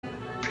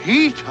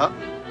Peter?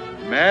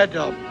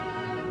 Madam,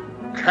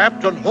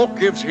 Captain Hook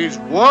gives his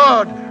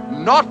word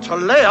not to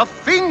lay a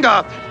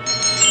finger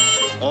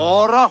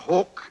or a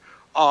hook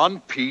on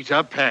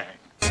Peter Pan.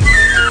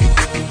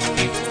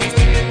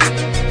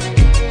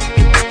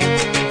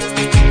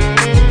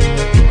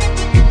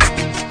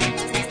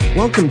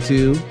 Welcome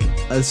to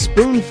A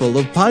Spoonful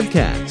of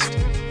Podcast,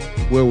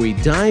 where we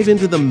dive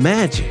into the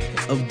magic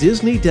of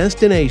Disney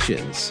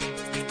destinations,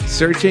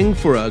 searching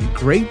for a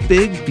great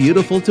big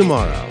beautiful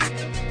tomorrow.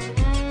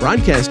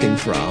 Broadcasting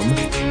from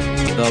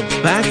the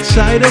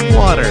backside of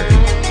water.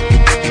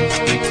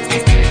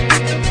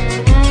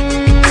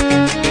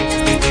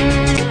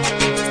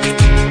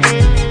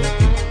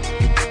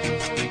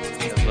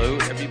 Hello,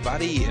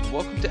 everybody, and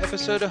welcome to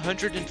episode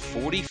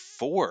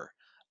 144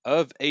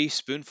 of A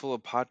Spoonful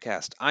of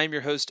Podcast. I'm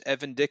your host,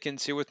 Evan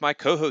Dickens, here with my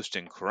co-host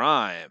in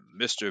crime,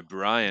 Mr.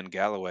 Brian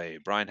Galloway.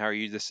 Brian, how are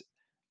you this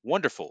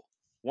wonderful,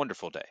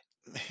 wonderful day?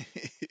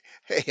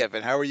 Hey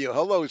Evan, how are you?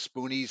 Hello,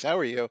 Spoonies. How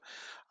are you?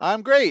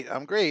 I'm great.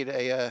 I'm great.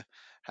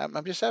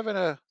 I'm just having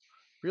a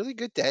really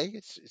good day.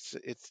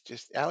 It's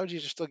just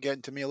allergies are still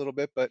getting to me a little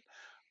bit, but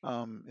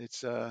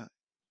it's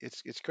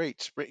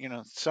great.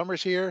 Spring,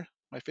 summer's here,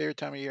 my favorite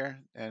time of year,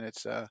 and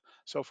it's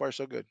so far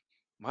so good.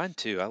 Mine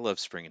too. I love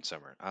spring and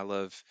summer. I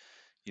love,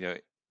 you know,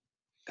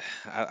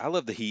 I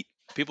love the heat.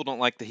 People don't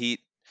like the heat.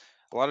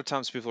 A lot of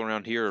times people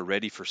around here are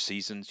ready for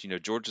seasons.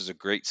 Georgia's a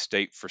great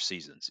state for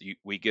seasons.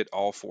 We get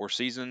all four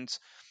seasons.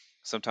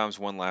 Sometimes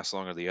one lasts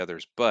longer than the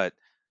others, but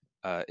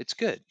it's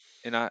good,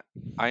 and I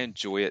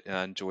enjoy it, and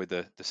I enjoy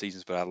the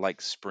seasons, but I like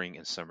spring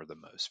and summer the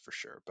most for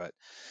sure. But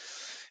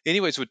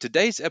anyways, with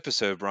today's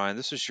episode, Brian,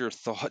 this is your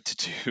thought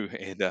to do,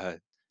 and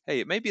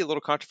hey, it may be a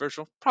little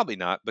controversial, probably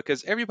not,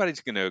 because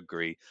everybody's going to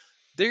agree.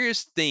 There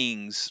is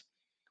things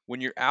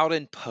when you're out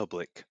in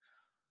public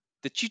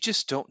that you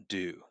just don't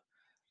do.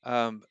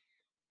 Um,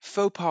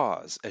 Faux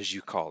pas, as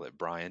you call it,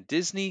 Brian.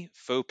 Disney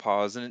faux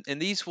pas, and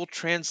these will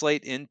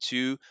translate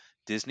into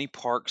Disney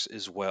parks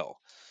as well.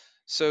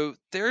 So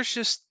there's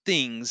just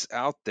things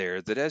out there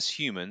that as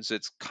humans,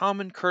 it's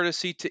common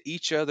courtesy to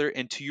each other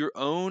and to your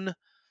own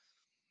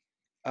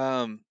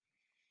um,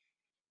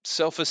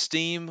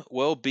 self-esteem,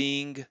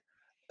 well-being,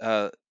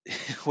 uh,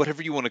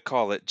 whatever you want to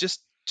call it.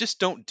 Just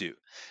don't do.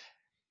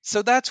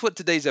 So that's what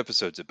today's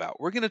episode's about.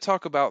 We're going to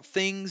talk about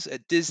things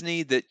at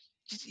Disney that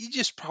you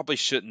just probably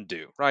shouldn't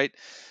do, right?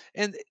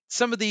 And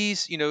some of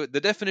these, the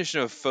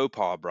definition of faux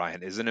pas,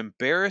 Brian, is an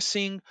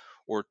embarrassing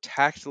or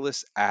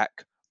tactless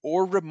act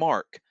or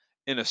remark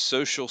in a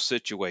social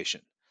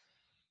situation.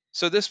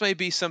 So this may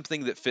be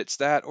something that fits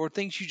that, or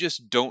things you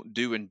just don't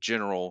do in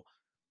general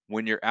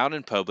when you're out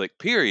in public,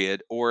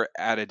 period, or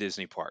at a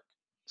Disney park.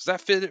 Does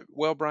that fit it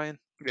well, Brian?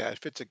 Yeah, it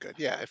fits a good.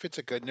 Yeah, it fits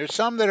a good. And there's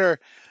some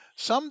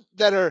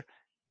that are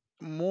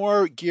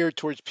more geared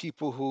towards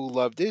people who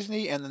love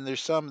Disney, and then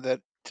there's some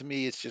that to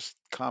me it's just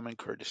common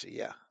courtesy.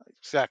 Yeah,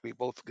 exactly.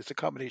 Both. It's a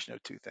combination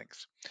of two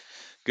things.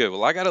 Good.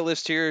 Well, I got a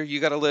list here. You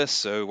got a list.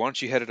 So why don't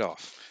you head it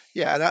off?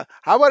 Yeah, and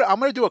how about I'm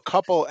going to do a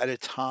couple at a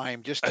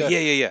time just Yeah, yeah,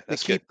 yeah.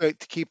 That's good.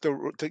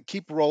 to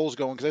keep rolls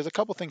going because there's a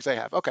couple things I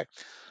have. Okay,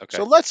 Okay.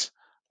 so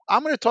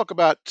I'm going to talk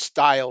about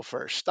style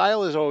first.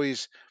 Style is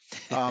always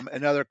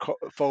another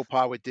faux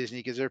pas with Disney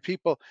because there are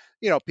people,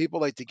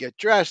 people like to get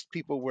dressed.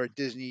 People wear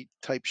Disney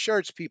type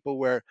shirts. People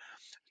wear,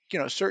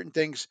 certain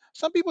things.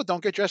 Some people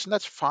don't get dressed, and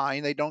that's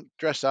fine. They don't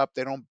dress up.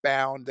 They don't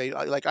bound.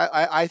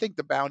 I think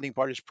the bounding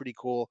part is pretty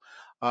cool.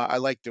 I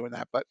like doing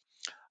that, but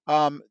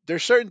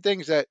there's certain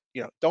things that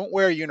don't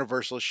wear a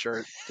Universal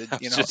shirt. I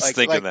was just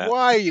thinking Like that.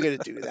 why are you gonna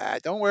do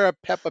that? Don't wear a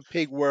Peppa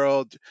Pig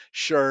World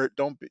shirt.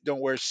 Don't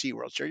wear a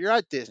SeaWorld shirt. You're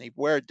at Disney.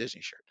 Wear a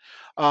Disney shirt.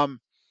 Um,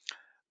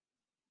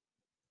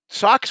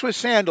 Socks with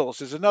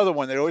sandals is another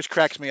one that always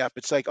cracks me up.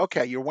 It's like,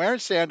 okay, you're wearing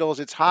sandals.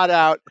 It's hot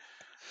out.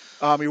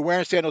 You're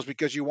wearing sandals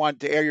because you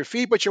want to air your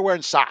feet, but you're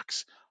wearing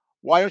socks.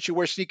 Why don't you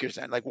wear sneakers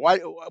then? Like, why?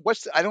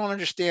 I don't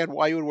understand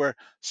why you would wear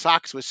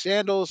socks with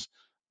sandals.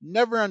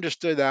 Never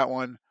understood that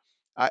one.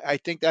 I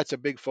think that's a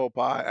big faux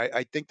pas.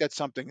 I think that's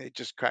something that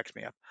just cracks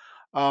me up.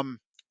 Um,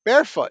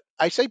 Barefoot.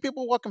 I say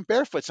people walking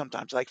barefoot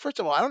sometimes. Like, first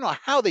of all, I don't know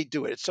how they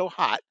do it. It's so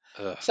hot.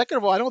 Ugh. Second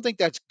of all, I don't think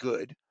that's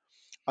good.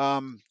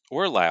 Um,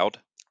 Or loud.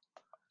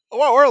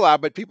 or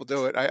allowed, but people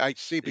do it. I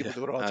see people Yeah,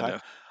 do it all the I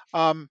time. know.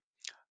 Um,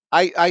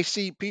 I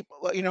see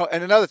people,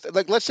 and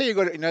like let's say you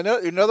go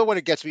to another one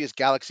that gets me is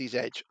Galaxy's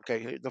Edge.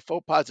 Okay, the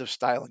faux pas of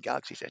style in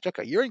Galaxy's Edge.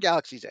 Okay, you're in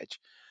Galaxy's Edge,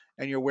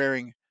 and you're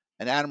wearing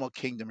an Animal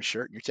Kingdom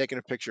shirt, and you're taking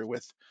a picture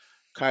with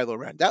Kylo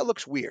Ren. That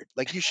looks weird.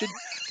 You should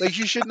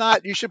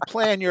not. You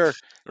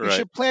Right.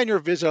 should plan your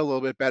visit a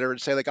little bit better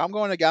and say like, I'm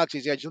going to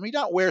Galaxy's Edge. Let me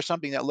not wear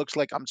something that looks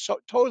like I'm so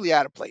totally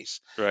out of place.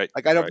 Right.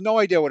 Like I have Right. no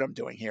idea what I'm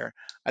doing here.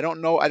 I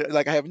don't know.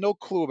 I have no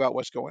clue about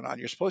what's going on.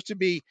 You're supposed to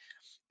be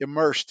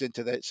immersed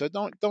into that. So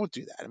don't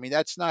do that. I mean,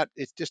 that's not.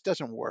 It just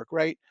doesn't work,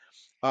 right?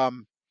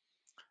 Um,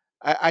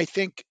 I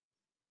think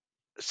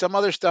some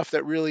other stuff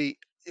that really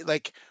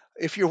like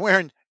if you're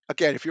wearing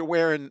if you're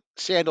wearing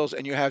sandals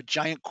and you have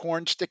giant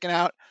corn sticking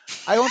out,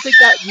 I don't think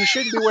that you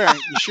shouldn't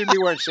be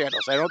wearing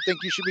sandals. I don't think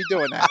you should be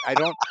doing that.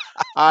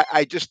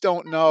 I just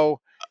don't know.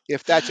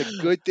 if that's a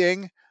good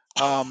thing.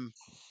 Um,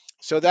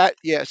 so that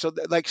yeah, so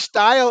like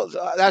style,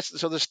 that's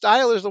so the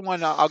style is the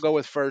one I'll go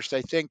with first.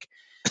 I think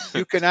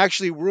you can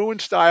actually ruin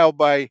style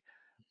by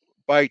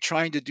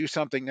trying to do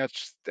something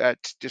that's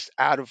just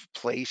out of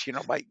place,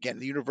 by again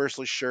the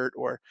universal shirt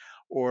or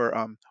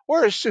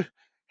a suit.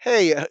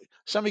 Hey,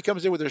 somebody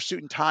comes in with their suit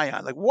and tie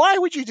on. Like, why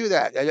would you do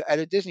that at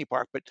a Disney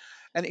park? But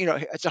and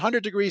it's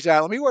 100 degrees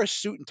out. Let me wear a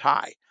suit and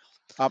tie.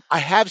 I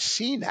have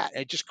seen that,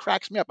 and it just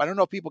cracks me up. I don't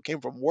know if people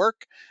came from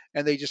work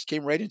and they just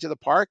came right into the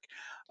park.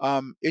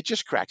 It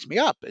just cracks me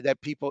up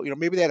that people,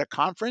 maybe they had a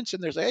conference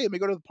and there's like, hey, let me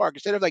go to the park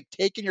instead of like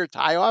taking your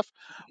tie off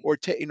or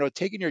taking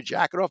your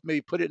jacket off,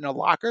 maybe put it in a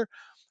locker.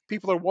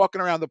 People are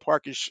walking around the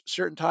park in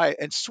shirt and tie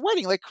and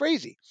sweating like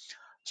crazy.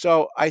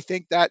 So I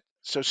think that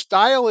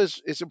style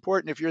is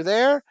important. If you're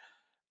there,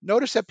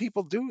 notice that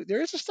people do.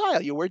 There is a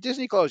style. You wear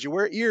Disney clothes, you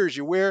wear ears,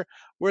 you wear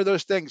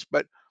those things,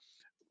 but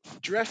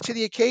dress to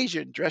the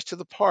occasion, dress to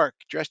the park,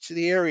 dress to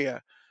the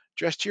area,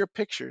 dress to your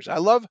pictures. I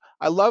love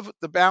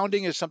the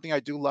bounding is something I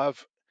do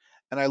love,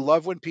 and I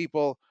love when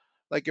people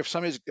like if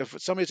somebody's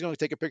going to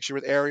take a picture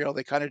with Ariel,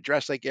 they kind of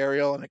dress like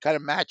Ariel and it kind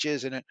of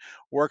matches and it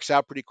works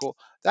out pretty cool.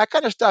 That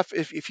kind of stuff,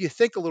 if you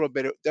think a little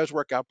bit, it does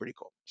work out pretty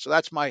cool. So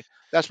that's my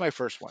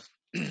first one.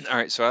 All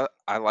right, so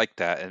I like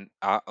that, and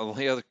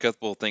only other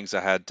couple of things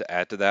I had to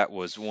add to that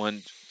was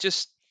one,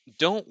 just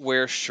don't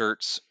wear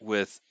shirts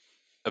with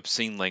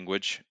obscene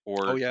language Oh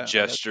or yeah, oh that's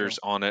true. gestures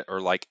on it, or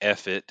like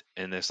F it,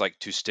 and there's like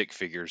two stick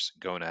figures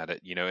going at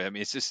it. I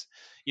mean, it's just,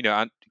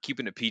 I'm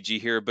keeping it PG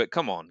here, but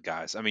come on,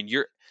 guys. I mean,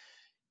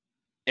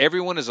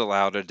 everyone is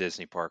allowed a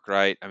Disney park,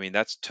 right? I mean,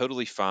 that's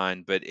totally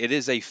fine, but it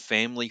is a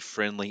family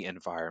friendly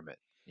environment.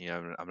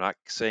 I'm not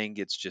saying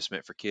it's just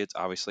meant for kids.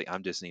 Obviously,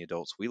 I'm Disney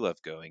adults. We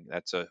love going.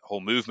 That's a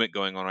whole movement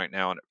going on right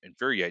now, and it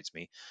infuriates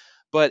me.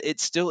 But it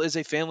still is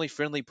a family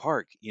friendly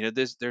park.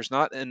 There's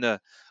not an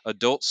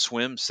adult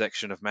swim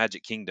section of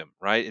Magic Kingdom,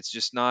 right? It's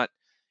just not.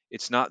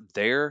 It's not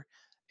there,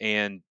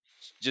 and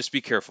just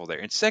be careful there.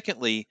 And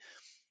secondly,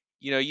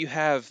 you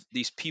have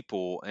these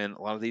people, and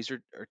a lot of these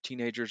are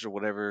teenagers or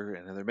whatever,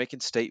 and they're making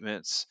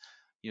statements.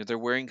 They're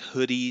wearing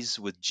hoodies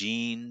with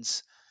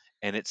jeans,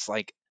 and it's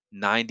like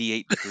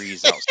 98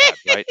 degrees outside,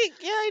 right?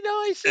 Yeah, I know.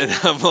 I see And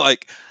that. I'm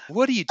like,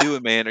 what are you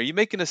doing, man? Are you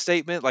making a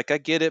statement? Like, I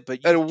get it, but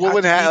And you've a got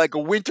woolen to hat, be, like a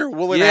winter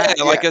woolen yeah, hat.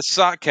 like Yeah, a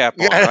sock cap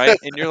on, yeah. right?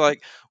 And you're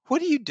like,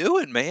 what are you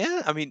doing,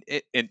 man? I mean,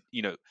 and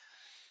You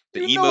the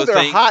know emo they're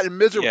thing, hot and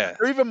miserable. yeah.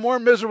 They're even more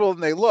miserable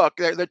than they look.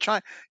 They're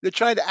trying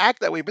to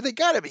act that way, but they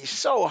got to be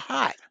so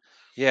hot.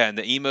 Yeah, and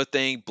the emo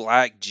thing,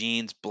 black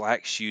jeans,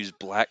 black shoes,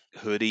 black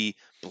hoodie,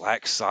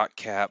 black sock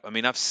cap. I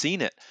mean, I've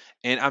seen it.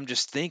 And I'm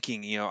just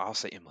thinking, I'll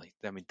say, Emily,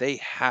 I mean, they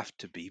have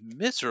to be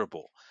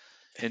miserable.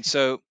 And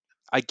so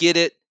I get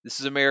it. This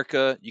is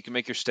America. You can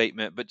make your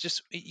statement, but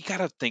just you got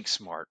to think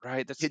smart,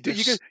 right? You, do-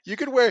 you could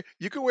There's,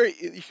 you could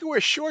wear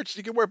shorts.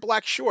 You could wear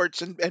black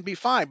shorts and be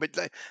fine. But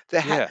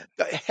the hat, yeah,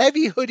 the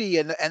heavy hoodie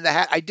and the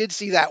hat. I did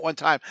see that one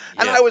time,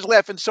 and yeah. I was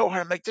laughing so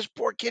hard. I'm like, this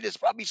poor kid is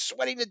probably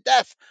sweating to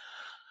death.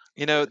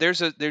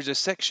 There's a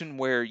section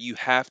where you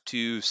have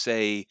to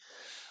say,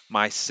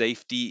 my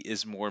safety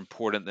is more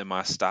important than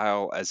my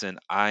style, as in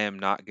I am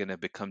not going to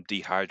become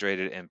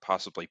dehydrated and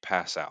possibly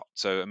pass out.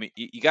 So I mean,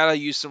 you got to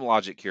use some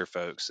logic here,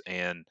 folks.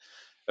 And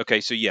okay,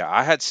 so yeah,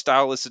 I had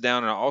style listed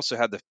down, and I also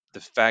had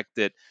the fact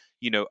that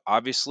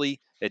obviously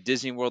at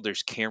Disney World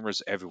there's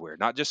cameras everywhere,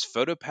 not just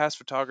photo pass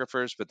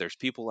photographers, but there's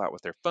people out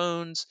with their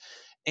phones.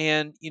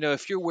 And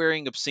if you're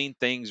wearing obscene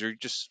things or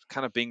just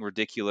kind of being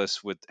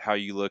ridiculous with how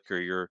you look,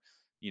 or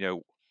you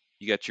know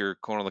you got your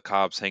corn on the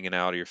cobs hanging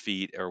out of your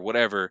feet or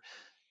whatever,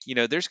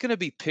 there's going to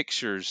be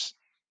pictures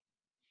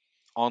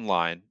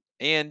online.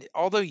 And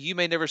although you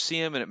may never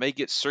see them, and it may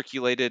get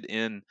circulated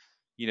in,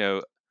 you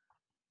know,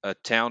 a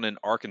town in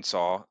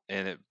Arkansas,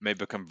 and it may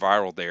become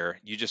viral there,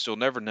 you'll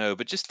never know.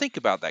 But just think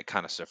about that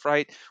kind of stuff,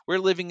 right? We're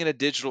living in a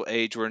digital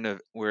age.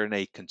 We're in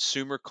a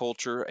consumer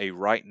culture, a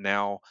right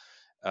now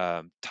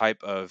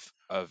type of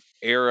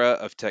era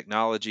of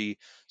technology.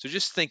 So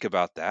just think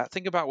about that.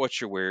 Think about what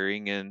you're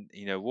wearing, and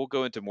we'll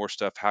go into more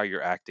stuff, how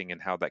you're acting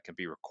and how that can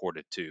be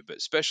recorded too. But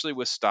especially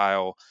with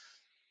style,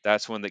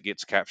 that's one that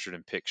gets captured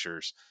in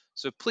pictures.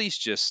 So please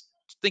just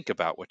think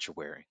about what you're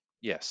wearing.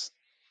 Yes.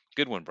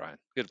 Good one, Brian.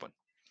 Good one.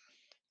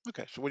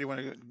 Okay, so what do you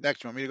want to go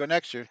next? You want me to go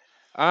next or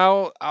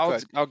I'll I'll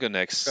good? I'll go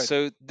next. Good.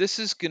 So this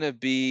is gonna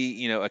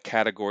be, a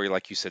category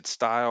like you said,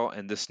 style,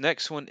 and this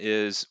next one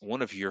is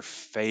one of your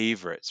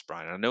favorites,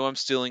 Brian. I know I'm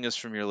stealing this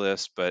from your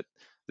list, but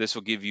this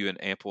will give you an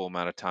ample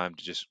amount of time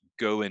to just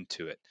go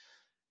into it,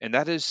 and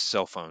that is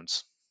cell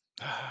phones.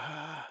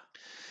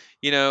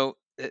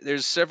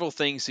 There's several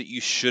things that you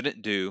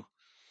shouldn't do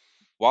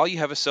while you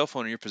have a cell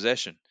phone in your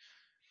possession.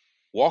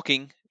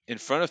 Walking in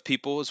front of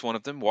people is one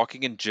of them.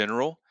 Walking in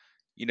general.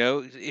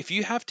 If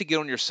you have to get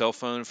on your cell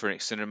phone for an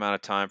extended amount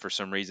of time for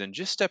some reason,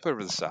 just step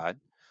over the side.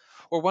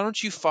 Or why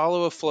don't you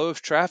follow a flow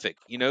of traffic?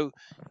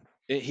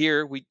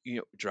 Here we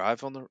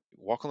drive on the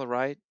walk on the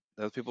right,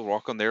 The other people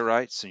walk on their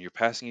rights, and you're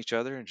passing each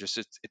other, and just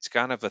it's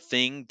kind of a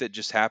thing that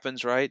just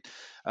happens, right?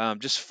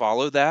 Just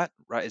follow that,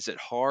 right? Is it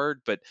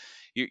hard? But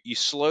you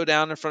slow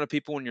down in front of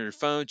people when you're on your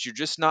phones. You're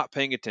just not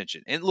paying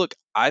attention. And look,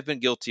 I've been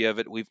guilty of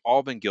it. We've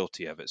all been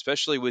guilty of it,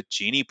 especially with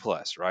Genie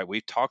Plus, right?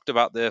 We've talked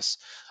about this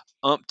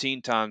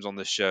umpteen times on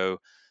this show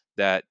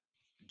that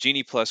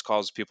Genie Plus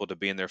causes people to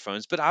be in their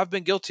phones, but I've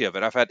been guilty of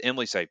it. I've had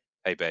Emily say,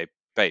 "Hey, babe,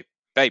 babe,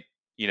 babe,"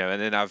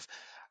 and then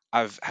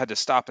I've had to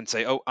stop and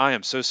say, "Oh, I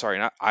am so sorry,"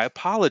 and I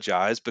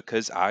apologize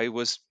because I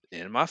was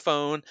in my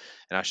phone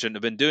and I shouldn't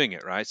have been doing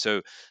it, right?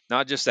 So,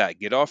 not just that,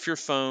 get off your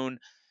phone.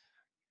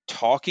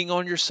 Talking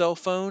on your cell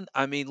phone.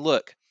 I mean,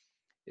 look,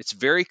 it's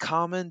very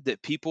common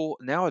that people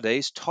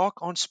nowadays talk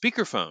on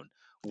speakerphone.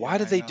 Yeah, Why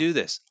do I they know. do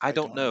this? I I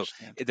don't don't know.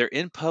 understand. They're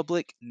in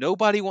public.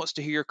 Nobody wants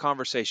to hear your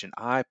conversation.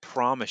 I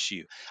promise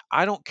you.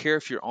 I don't care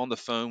if you're on the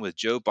phone with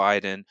Joe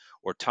Biden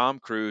or Tom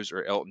Cruise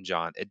or Elton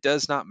John. It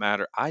does not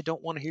matter. I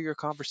don't want to hear your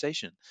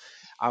conversation.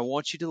 I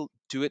want you to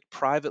do it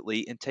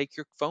privately and take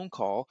your phone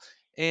call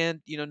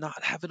and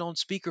not have it on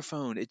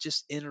speakerphone. It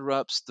just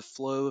interrupts the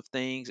flow of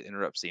things,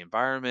 interrupts the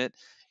environment.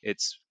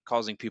 It's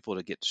causing people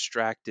to get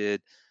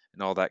distracted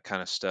and all that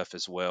kind of stuff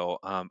as well.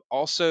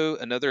 Also,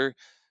 another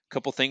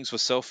couple things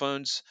with cell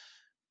phones,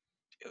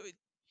 uh,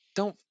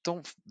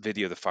 don't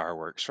video the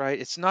fireworks, right?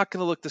 It's not going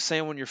to look the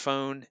same on your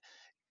phone.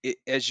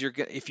 As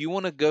if you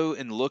want to go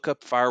and look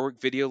up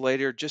firework video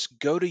later, just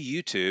go to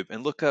YouTube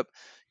and look up,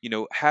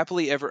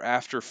 happily ever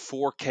after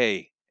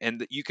 4K,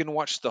 and you can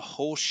watch the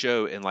whole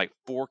show in like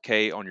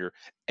 4K on your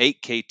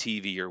 8K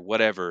TV or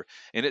whatever,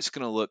 and it's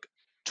going to look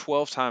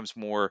 12 times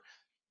more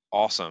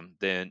awesome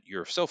than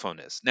your cell phone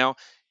is. Now,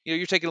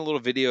 you're taking a little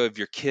video of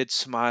your kids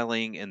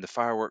smiling and the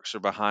fireworks are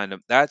behind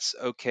them. That's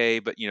okay,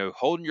 but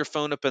holding your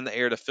phone up in the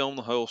air to film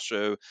the whole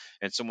show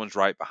and someone's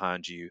right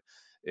behind you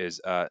is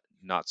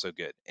not so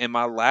good. And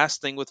my last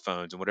thing with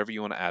phones, and whatever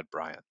you want to add,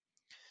 Brian,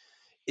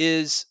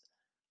 is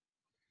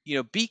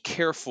be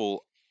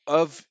careful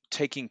of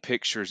taking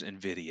pictures and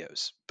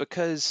videos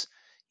because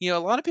a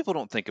lot of people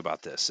don't think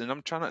about this. And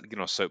I'm trying not to get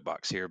on a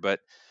soapbox here, but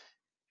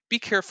be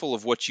careful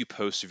of what you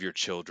post of your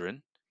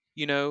children.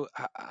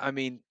 I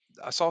mean,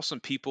 I saw some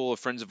people,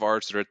 friends of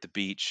ours that are at the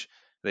beach.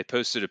 They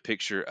posted a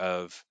picture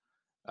of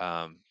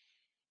um,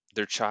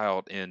 their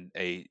child in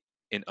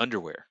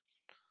underwear,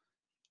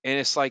 and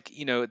it's like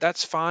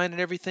that's fine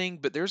and everything,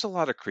 but there's a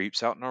lot of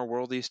creeps out in our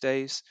world these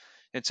days,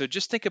 and so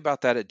just think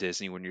about that at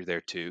Disney when you're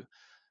there too.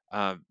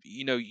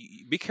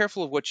 Be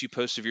careful of what you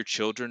post of your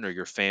children or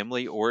your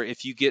family, or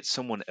if you get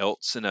someone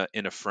else in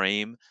a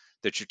frame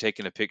that you're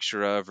taking a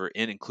picture of, or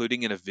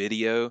including in a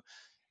video,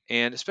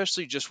 and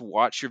especially just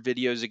watch your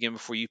videos again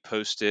before you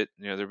post it.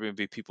 There are going to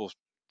be people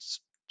s-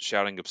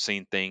 shouting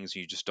obscene things.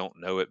 You just don't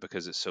know it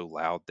because it's so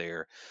loud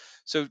there.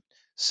 So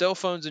cell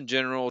phones in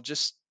general,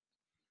 just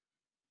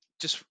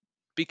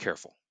be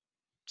careful.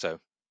 So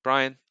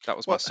Brian, that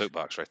was my Well,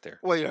 soapbox right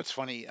there. it's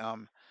funny.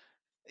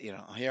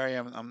 Here I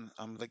am.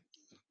 I'm the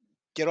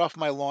get off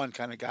my lawn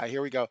kind of guy.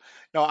 Here we go.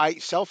 No, I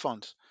cell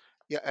phones.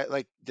 Yeah,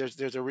 like there's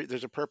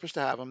a purpose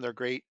to have them. They're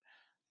great,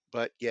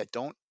 but yeah,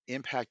 don't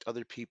impact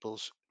other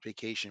people's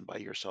vacation by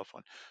your cell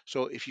phone.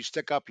 So if you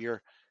stick up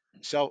your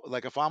cell,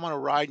 like if I'm on a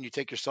ride and you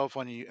take your cell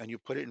phone and you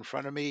put it in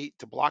front of me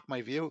to block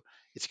my view,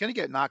 it's going to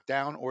get knocked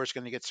down or it's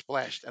going to get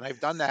splashed. And I've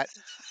done that.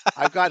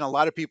 I've gotten a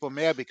lot of people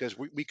mad because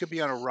we could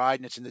be on a ride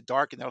and it's in the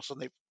dark and all of a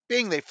sudden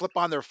they flip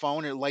on their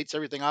phone and it lights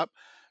everything up.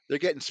 They're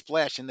getting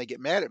splashed and they get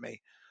mad at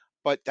me.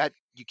 But that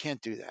you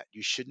can't do that.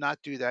 You should not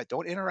do that.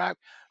 Don't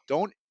interact.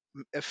 Don't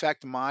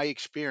affect my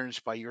experience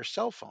by your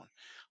cell phone.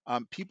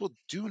 People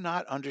do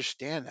not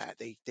understand that.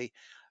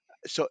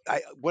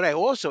 What I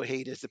also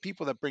hate is the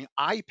people that bring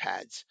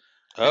iPads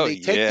and Oh they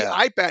take the yeah.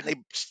 iPad and they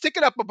stick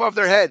it up above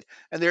their head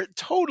and they're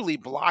totally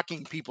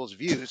blocking people's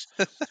views.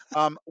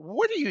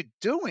 What are you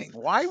doing?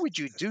 Why would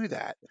you do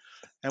that?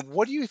 And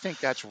what do you think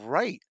that's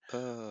right?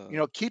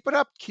 Keep it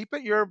up, keep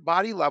it your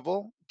body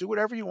level, do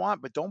whatever you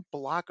want, but don't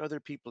block other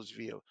people's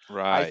view.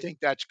 I Right. think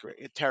that's great.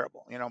 It's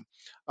terrible.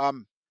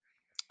 Um,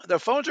 the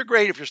phones are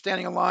great if you're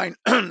standing in line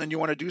and you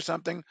want to do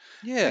something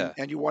Yeah.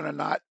 and you want to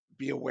not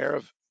be aware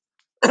of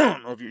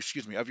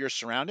of your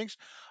surroundings.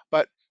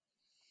 But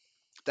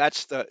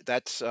that's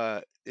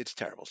it's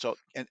terrible. So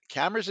and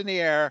cameras in the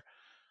air,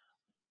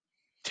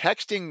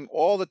 texting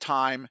all the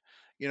time,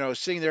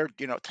 sitting there,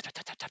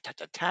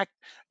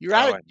 you're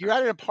at Oh, it, I know. you're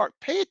at a park.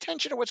 Pay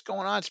attention to what's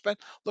going on.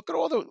 Look at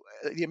all the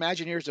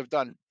Imagineers have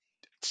done.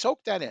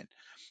 Soak that in.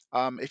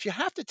 If you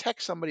have to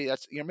text somebody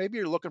that's, maybe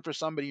you're looking for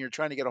somebody and you're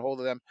trying to get a hold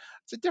of them,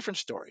 it's a different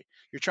story.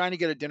 You're trying to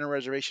get a dinner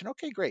reservation.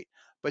 Okay, great.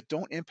 But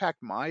don't impact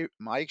my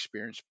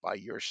experience by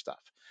your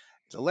stuff.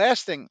 The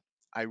last thing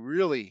I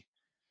really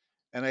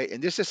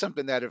and this is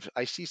something that if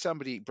I see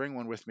somebody bring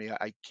one with me,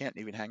 I can't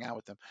even hang out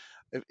with them.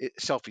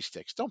 Selfie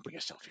sticks. Don't bring a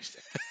selfie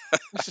stick.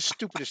 It's the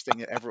stupidest thing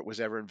that ever was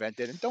ever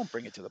invented, and don't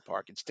bring it to the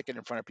park and stick it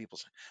in front of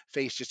people's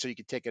face just so you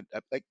can take it.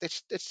 Like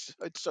it's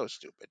so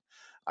stupid.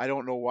 I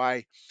don't know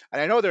why,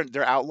 and I know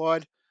they're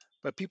outlawed,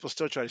 but people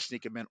still try to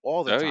sneak them in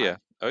all the Oh yeah. time,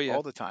 Oh yeah.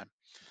 all the time,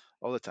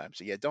 all the time.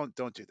 So yeah, don't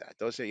do that.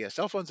 Those are, yeah,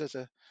 cell phones.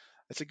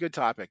 That's a good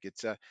topic.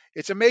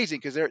 It's amazing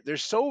because they're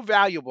so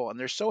valuable and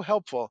they're so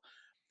helpful,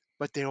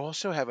 but they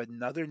also have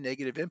another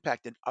negative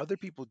impact, and other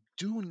people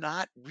do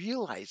not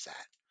realize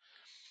that.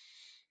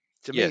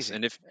 It's Yes, amazing.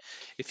 and if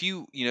if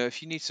you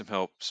need some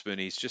help,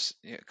 Spoonies, just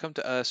come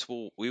to us.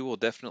 We will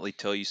definitely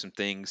tell you some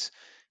things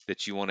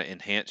that you want to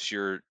enhance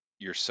your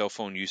cell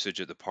phone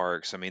usage at the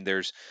parks. I mean,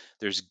 there's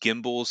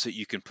gimbals that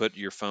you can put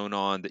your phone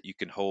on that you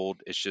can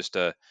hold.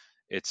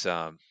 It's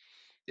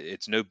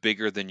it's no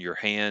bigger than your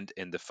hand,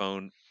 and the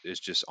phone is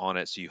just on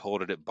it, so you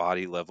hold it at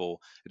body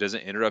level. It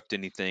doesn't interrupt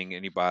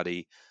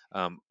anybody.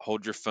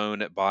 Hold your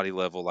phone at body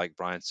level, like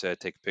Brian said.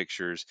 Take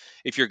pictures.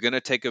 If you're going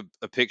to take a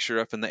picture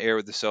up in the air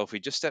with the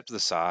selfie, just step to the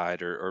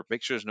side, or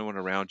make sure there's no one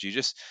around you.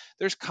 Just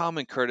there's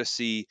common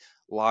courtesy,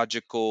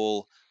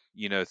 logical,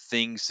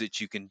 things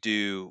that you can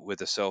do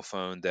with a cell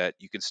phone that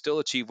you can still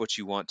achieve what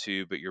you want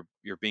to, but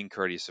you're being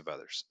courteous of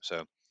others.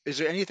 So Is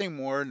there anything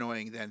more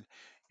annoying than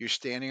you're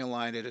standing in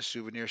line at a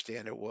souvenir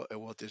stand at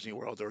Walt Disney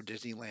World or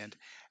Disneyland,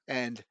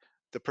 and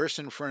the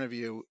person in front of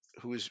you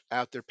who is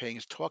out there paying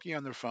is talking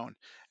on their phone,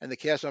 and the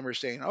cast member is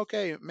saying,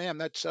 "Okay, ma'am,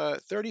 that's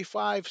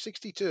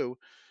 3562,"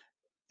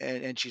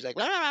 and she's like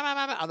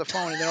on the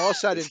phone, and then all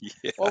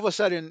yeah, of a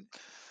sudden,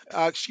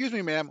 excuse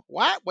me, ma'am,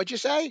 what'd you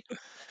say?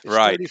 It's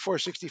right.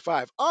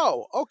 3465.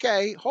 Oh,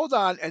 okay, hold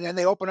on. And then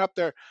they open up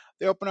their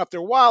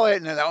wallet,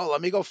 and then, oh,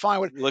 let me go find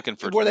what Looking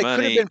for where they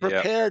could have money. been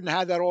Yeah. prepared and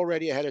had that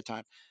already ahead of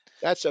time.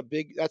 That's a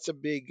big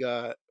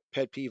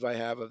pet peeve I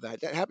have of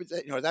that. That happens.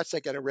 That's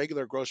like at a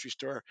regular grocery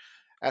store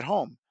at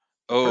home.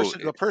 The Oh,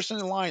 person the person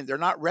in line, they're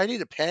not ready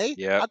to pay.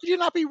 yeah. How could you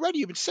not be ready?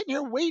 You've been sitting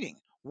here waiting.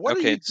 What are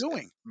Okay, you and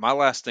doing? my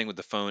last thing with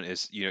the phone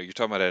is, you're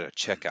talking about at a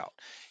checkout.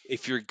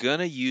 If you're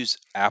gonna use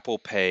Apple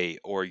Pay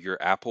or your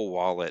Apple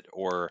Wallet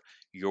or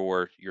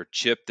your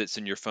chip that's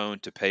in your phone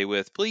to pay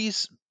with,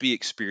 please be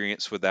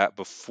experienced with that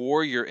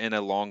before you're in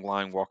a long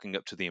line walking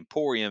up to the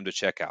Emporium to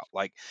check out.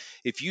 Like,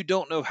 if you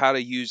don't know how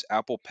to use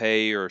Apple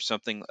Pay or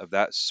something of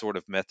that sort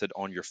of method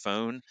on your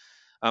phone,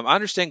 I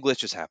understand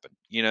glitches happen.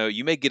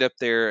 You may get up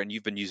there and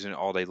you've been using it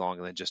all day long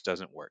and it just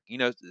doesn't work.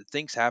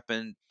 Things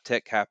happen,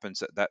 tech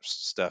happens, that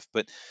stuff.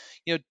 But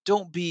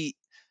don't be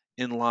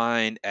in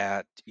line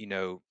at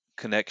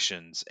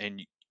connections, and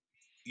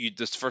this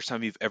is the first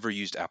time you've ever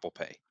used Apple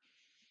Pay.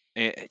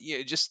 And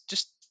just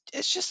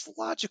it's just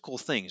logical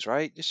things,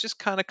 right? It's just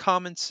kind of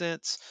common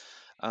sense.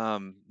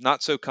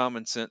 Not so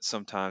common sense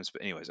sometimes,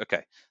 but anyways,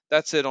 okay,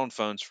 that's it on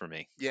phones for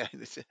me. Yeah,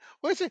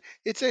 well,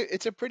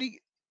 it's a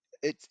pretty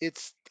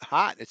it's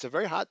hot. It's a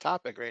very hot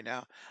topic right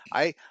now.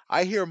 I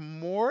hear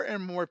more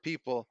and more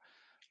people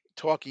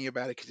talking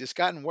about it because it's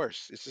gotten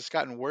worse. It's just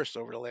gotten worse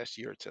over the last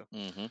year or two.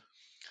 Hmm.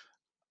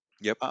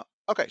 Yep.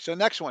 Okay, so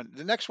next one.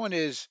 The next one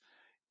is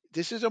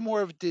this is a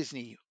more of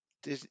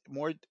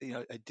more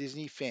a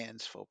Disney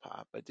fans faux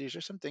pas, but these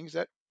are some things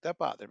that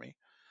bother me,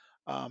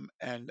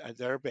 and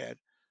that are bad.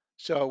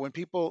 So when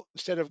people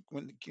instead of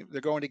when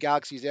they're going to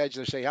Galaxy's Edge,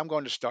 they say, "I'm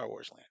going to Star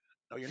Wars Land."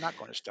 No, you're not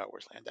going to Star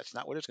Wars Land. That's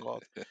not what it's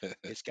called.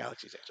 It's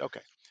Galaxy's Edge.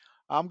 Okay.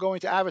 I'm going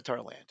to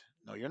Avatar Land.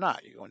 No, you're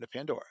not. You're going to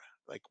Pandora.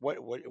 Like what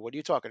are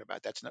you talking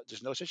about?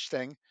 There's no such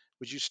thing.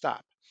 Would you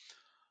stop?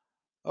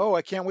 Oh,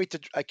 I can't wait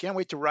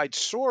to ride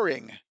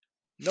Soaring.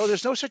 No,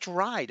 there's no such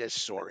ride as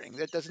Soaring.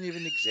 That doesn't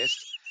even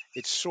exist.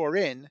 It's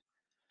Soarin',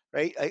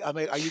 right? I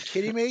mean, are you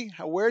kidding me?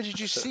 Where did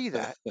you see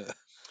that?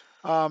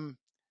 Um,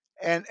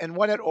 and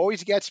one that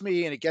always gets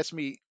me, and it gets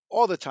me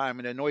all the time,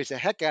 and annoys the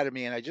heck out of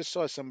me. And I just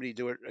saw somebody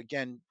do it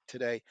again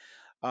today.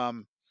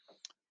 Um,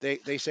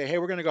 they say, "Hey,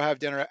 we're going to go have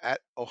dinner at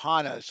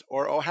Ohana's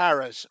or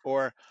O'Hara's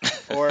or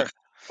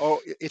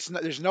it's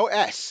not, there's no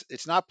S.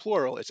 It's not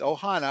plural. It's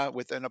Ohana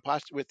with an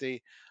apostrophe with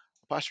the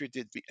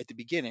apostrophe at the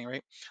beginning,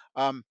 right?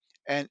 Um,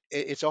 and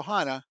it's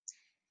Ohana,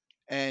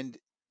 and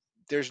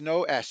there's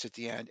no S at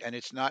the end, and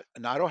it's not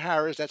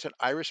O'Hara's. That's an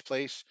Irish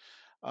place.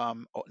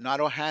 Not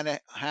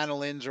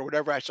Hanalins or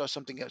whatever. I saw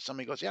something that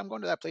somebody goes, "Yeah, I'm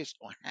going to that place,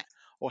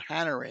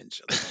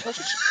 O'Hanarins." Like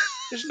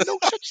there's no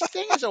such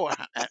thing as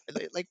O'Hana.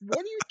 Like,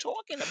 what are you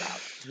talking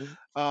about?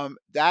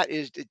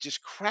 It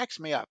just cracks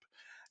me up.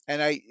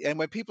 And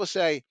when people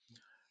say,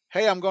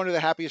 "Hey, I'm going to the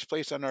happiest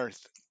place on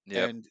earth,"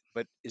 Yep.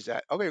 but is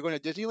that okay? You're going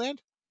to Disneyland?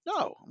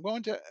 No, I'm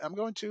going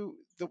to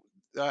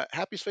the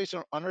happiest place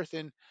on earth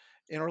in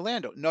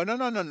Orlando. No, no,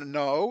 no, no, no,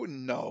 no,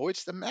 no.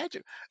 It's the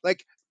magic.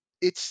 Like,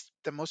 it's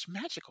the most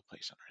magical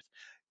place on earth.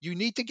 You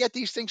need to get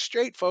these things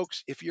straight,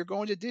 folks. If you're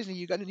going to Disney,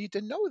 you got to need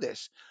to know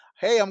this.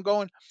 Hey, I'm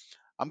going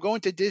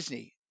to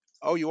Disney.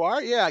 Oh, you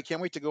are? Yeah, I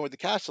can't wait to go to the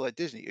castle at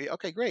Disney.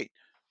 Okay, great.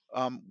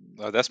 Um,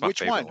 Oh, that's my which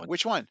favorite one? one.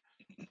 Which one?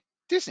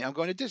 Disney. I'm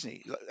going to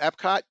Disney.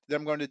 Epcot. Then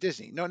I'm going to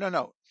Disney. No, no,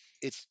 no.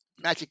 It's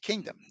Magic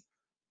Kingdom.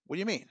 What do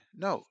you mean?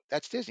 No,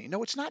 that's Disney.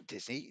 No, it's not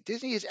Disney.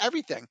 Disney is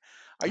everything.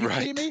 Are you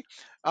kidding Right. me?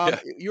 Yeah.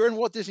 You're in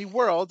Walt Disney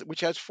World,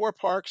 which has four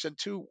parks and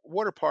two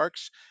water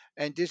parks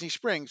and Disney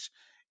Springs.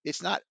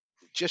 It's not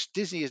just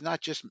Disney is not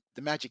just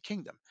the Magic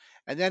Kingdom.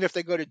 And then if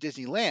they go to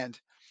Disneyland,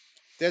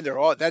 then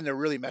they're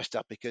really messed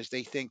up because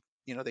they think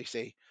they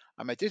say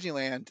I'm at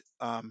Disneyland,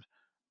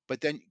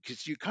 but then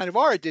because you kind of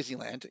are at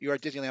Disneyland, you're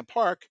at Disneyland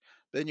Park,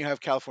 Then you have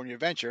California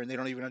Adventure, and they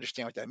don't even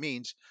understand what that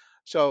means.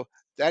 So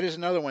that is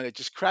another one that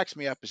just cracks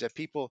me up, is that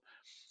people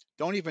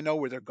don't even know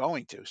where they're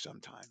going to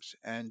sometimes.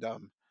 And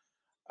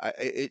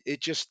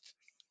it just,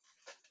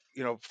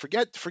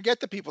 forget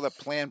the people that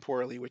plan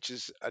poorly, which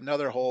is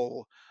another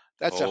whole,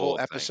 that's a whole Whole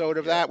thing. episode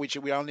of Yeah. that. We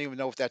don't even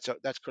know if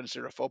that's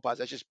considered a faux pas.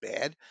 That's just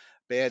bad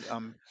bad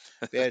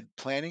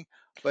planning.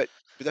 But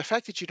the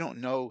fact that you don't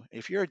know,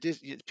 if you're a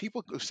Disney,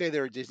 people who say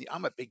they're a Disney,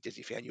 I'm a big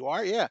Disney fan. You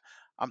are? Yeah,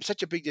 I'm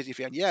such a big Disney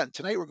fan. Yeah, and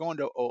tonight we're going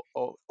to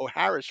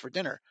O'Hara's for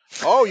dinner.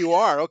 Oh, you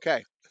are?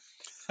 Okay.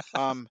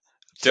 Um,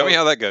 Tell me so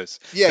how that goes.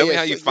 yeah, Tell me yeah,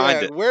 how so you yeah.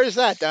 find it. Where is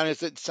that down?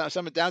 Is it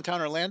some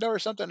downtown Orlando or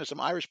something, or some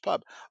Irish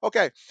pub?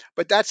 Okay,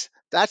 but that's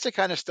the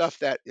kind of stuff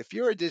that, if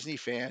you're a Disney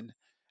fan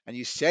and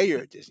you say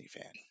you're a Disney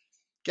fan,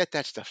 get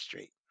that stuff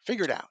straight,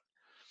 figure it out,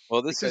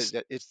 Well, this because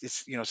is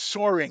it's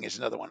soaring is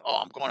another one. Oh,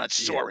 I'm going on yeah.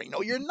 soaring.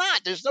 No, you're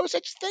not. There's no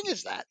such thing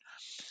as that.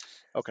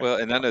 Okay. Well,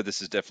 and I know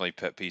this is definitely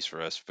pet peeves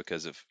for us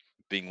because of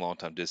being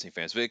longtime Disney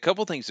fans. But a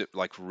couple things that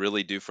like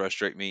really do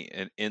frustrate me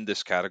in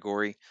this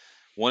category.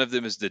 One of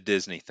them is the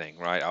Disney thing,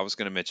 right? I was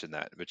going to mention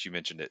that, but you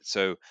mentioned it.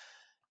 So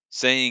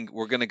saying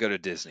we're going to go to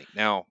Disney.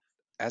 Now,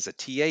 as a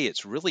TA,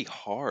 it's really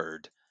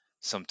hard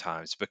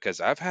sometimes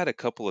because I've had a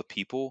couple of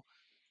people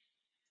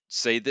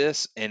say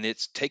this and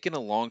it's taken a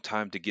long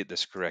time to get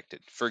this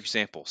corrected. For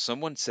example,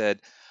 someone said,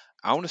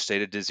 I want to stay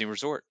at a Disney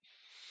resort.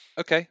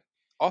 Okay,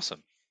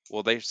 awesome.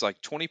 Well, there's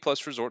like 20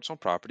 plus resorts on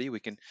property. We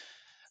can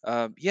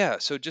yeah,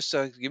 so just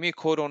give me a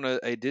quote on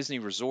a Disney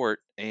resort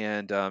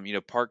and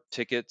park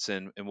tickets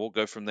and we'll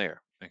go from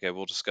there. Okay,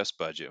 we'll discuss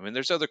budget. I mean,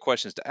 there's other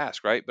questions to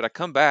ask, right? But I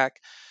come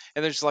back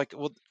and there's like,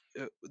 well,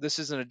 this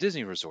isn't a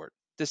Disney resort.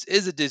 This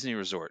is a Disney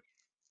resort.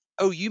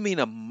 Oh, you mean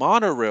a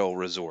monorail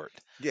resort?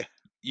 Yeah.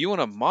 You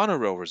want a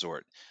monorail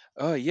resort?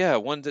 Oh yeah,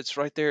 one that's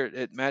right there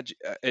at Magic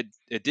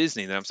at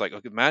Disney. And I was like,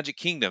 okay, Magic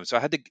Kingdom. So I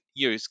had to,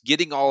 it's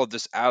getting all of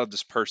this out of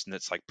this person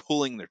that's like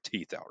pulling their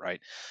teeth out, right?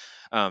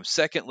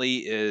 Secondly,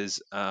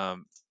 is I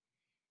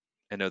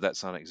know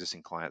that's not an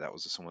existing client. That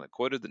was someone that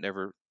quoted that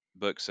never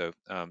booked, so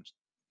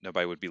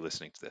nobody would be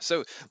listening to this.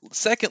 So,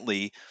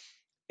 secondly,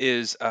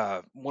 is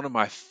one of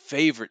my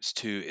favorites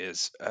too.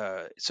 Is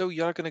so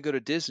y'all going to go to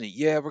Disney?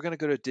 Yeah, we're going to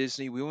go to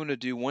Disney. We want to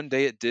do one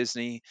day at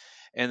Disney,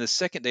 and the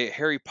second day at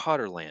Harry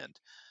Potter Land.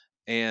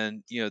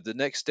 And the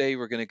next day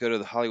we're going to go to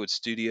the Hollywood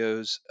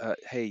Studios.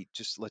 Hey,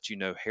 just to let you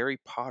know, Harry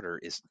Potter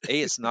is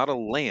A, it's not a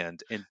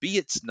land, and B,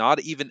 it's not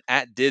even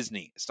at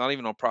Disney. It's not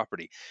even on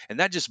property, and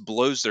that just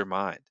blows their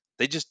mind.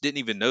 They just didn't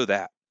even know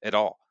that at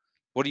all.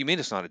 What do you mean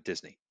it's not at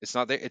Disney? It's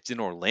not there. It's in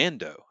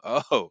Orlando.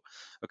 Oh,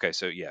 okay.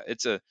 So yeah,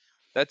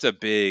 that's a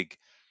big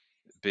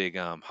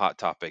hot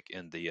topic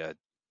in the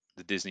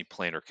Disney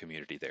planner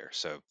community there.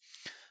 So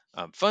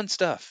fun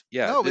stuff.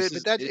 Yeah, No, this but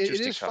is it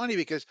interesting is funny topic.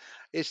 because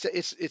it's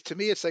to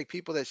me, it's like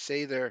people that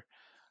say they're,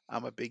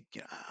 I'm a big,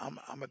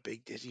 I'm a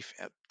big Disney.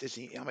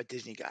 I'm a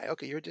Disney guy.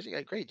 Okay, you're a Disney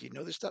guy. Great. Do you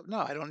know this stuff? No,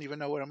 I don't even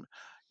know what I'm.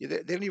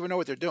 They don't even know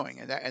what they're doing,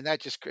 and that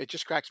just, it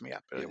just cracks me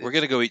up. Yeah, we're It's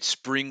gonna go eat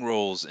spring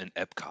rolls in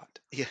Epcot.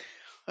 yeah.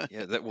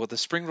 Yeah, well, the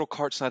spring roll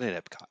cart's not in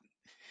Epcot.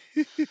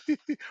 Or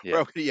Yeah.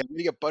 I'm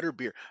gonna get butter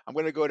beer. I'm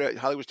gonna go to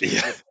Hollywood Studios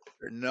and Yeah. get butter.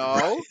 Right.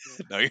 No,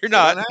 No, you're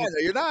they don't not. have. No,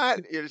 you're not.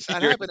 It's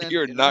not You're happening.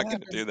 you're It's not not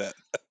gonna happening. do that.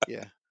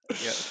 Yeah,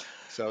 yeah.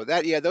 So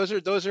that, yeah, those are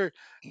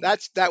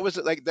that was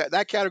like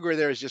that category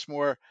there is just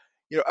more.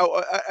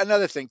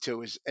 Another thing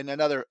too is, and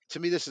another, to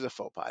me, this is a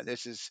faux pas.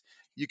 This is,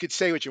 you could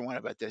say what you want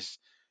about this.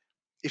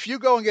 If you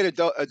go and get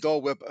a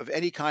Dole Whip of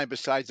any kind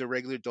besides the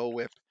regular Dole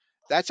Whip,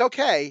 that's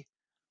okay,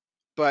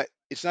 but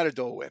it's not a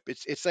Dole Whip.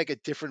 It's like a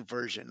different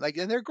version. Like,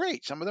 and they're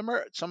great. Some of them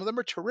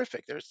are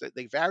terrific. There's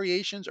the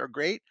variations are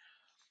great,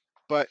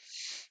 but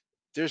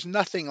there's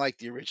nothing like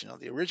the original.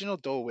 The original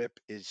Dole Whip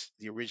is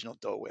the original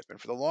Dole Whip, and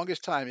for the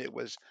longest time, it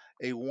was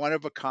a one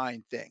of a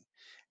kind thing.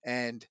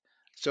 And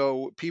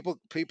so people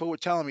were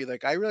telling me,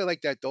 like, I really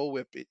like that Dole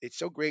Whip. It's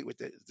so great with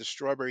the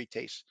strawberry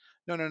taste.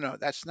 No, no, no,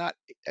 that's not.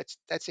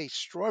 That's a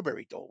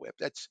strawberry Dole Whip.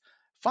 That's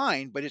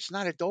fine, but it's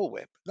not a Dole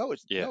Whip. No,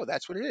 it's Yeah. no.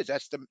 That's what it is.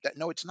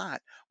 No, it's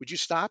not. Would you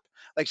stop?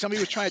 Like, somebody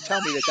was trying to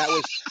tell me that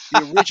was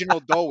the original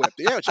Dole Whip.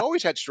 Yeah, it's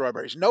always had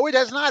strawberries. No, it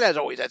has not. Has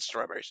always had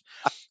strawberries.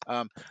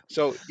 Um,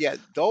 so yeah,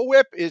 Dole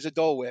Whip is a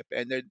Dole Whip,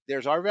 and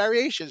there's our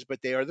variations,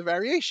 but they are the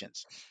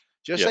variations,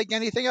 just Yeah. like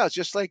anything else.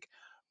 Just like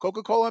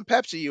Coca-Cola and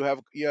Pepsi, you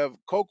have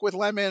Coke with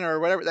lemon or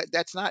whatever.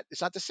 That's not,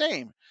 it's not the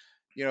same.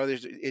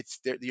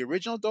 The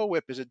original Dole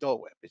Whip is a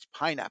Dole Whip. It's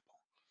pineapple.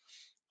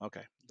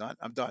 Okay, done.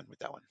 I'm done with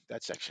that one.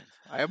 That section.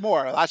 I have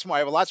more, lots more. I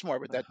have lots more,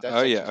 but that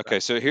Oh yeah. section's done. Okay.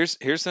 So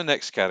here's the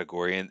next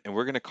category, and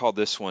we're gonna call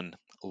this one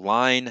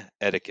line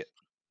etiquette.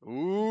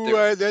 Ooh,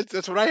 There.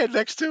 that's what I had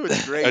next too.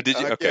 It's Oh, great. did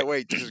you? I Okay. can't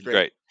wait. This is great.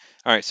 Great.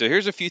 All right. So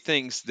here's a few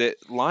things that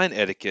line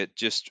etiquette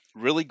just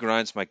really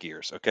grinds my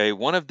gears. Okay.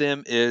 One of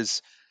them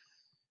is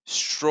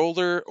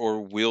stroller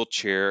or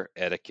wheelchair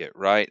etiquette,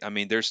 right? I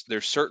mean, there's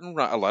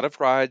a lot of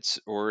rides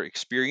or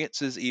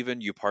experiences,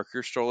 even you park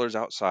your strollers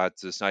outside,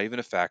 so it's not even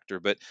a factor.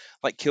 But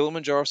like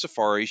Kilimanjaro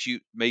safaris, you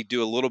may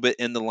do a little bit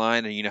in the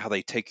line, and you know how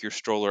they take your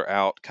stroller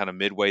out kind of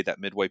midway, that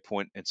midway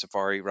point in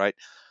safari, right?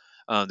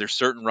 There's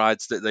certain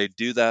rides that they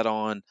do that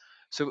on.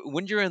 So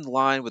when you're in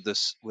line with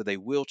this with a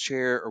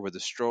wheelchair or with a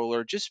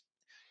stroller,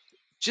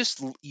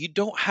 you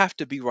don't have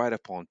to be right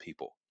up on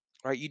people.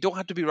 Right? You don't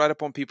have to be right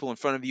up on people in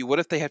front of you. What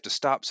if they have to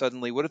stop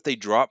suddenly? What if they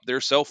drop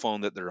their cell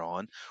phone that they're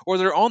on, or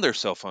they're on their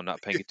cell phone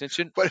not paying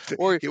attention? What if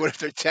Or what if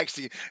they're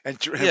texting and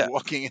yeah,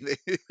 walking in the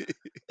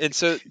and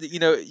so, you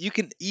know, you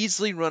can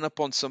easily run up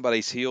on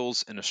somebody's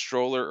heels in a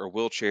stroller or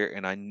wheelchair,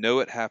 and I know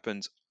it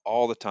happens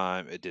all the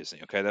time at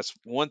Disney. Okay, that's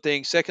one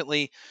thing.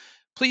 Secondly,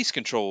 please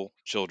control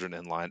children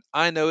in line.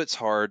 I know it's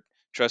hard.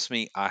 Trust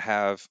me, I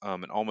have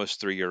an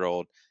almost 3-year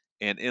old,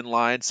 and in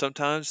line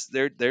sometimes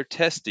they're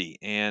testy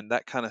and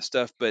that kind of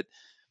stuff. But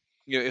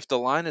you know, if the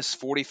line is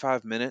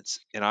 45 minutes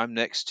and I'm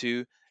next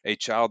to a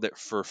child that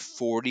for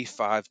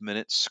 45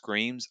 minutes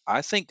screams,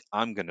 I think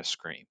I'm gonna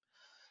scream.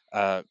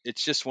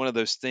 It's just one of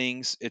those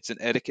things. It's an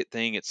etiquette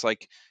thing. It's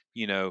like,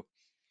 you know,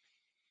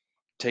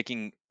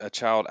 taking a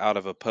child out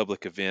of a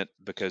public event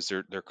because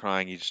they're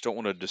crying. You just don't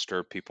want to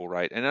disturb people,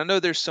 right? And I know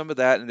there's some of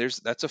that, and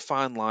that's a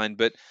fine line.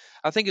 But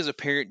I think as a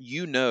parent,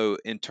 you know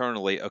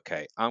internally,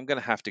 okay, I'm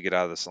gonna have to get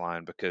out of this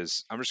line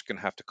because I'm just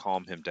gonna have to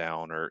calm him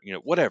down, or you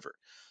know, whatever.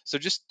 So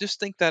just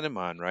think that in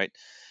mind, right?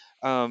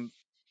 Um,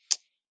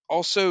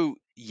 Also,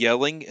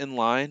 yelling in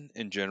line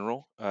in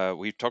general.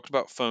 We've talked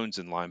about phones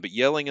in line, but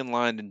yelling in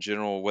line in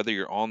general, whether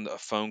you're on a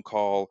phone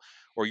call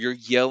or you're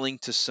yelling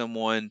to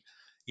someone,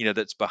 you know,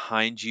 that's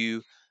behind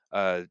you,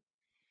 uh,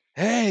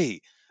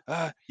 hey,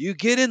 you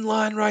get in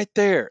line right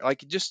there. Like,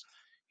 just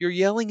you're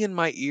yelling in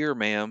my ear,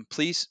 ma'am.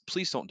 Please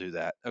don't do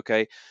that.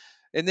 Okay.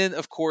 And then,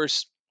 of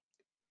course,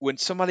 when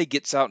somebody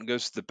gets out and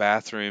goes to the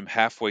bathroom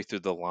halfway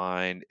through the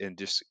line and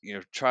just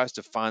tries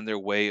to find their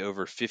way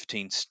over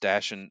 15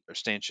 station or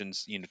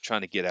stanchions,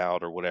 trying to get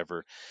out or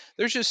whatever,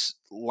 there's just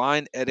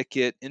line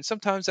etiquette, and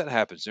sometimes that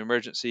happens. An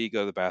emergency, you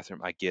go to the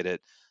bathroom, I get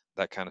it,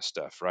 that kind of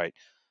stuff, right?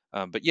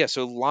 But yeah,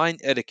 so line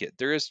etiquette,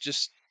 there is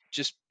just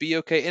be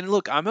okay. And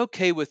look, I'm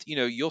okay with,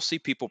 you'll see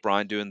people,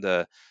 Brian, doing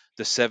the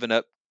 7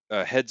 up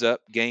heads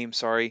up game,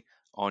 sorry,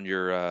 on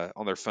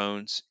their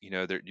phones.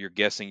 You're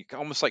guessing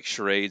almost like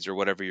charades or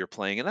whatever you're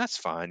playing, and that's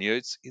fine.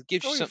 It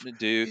gives you oh, something to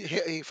do.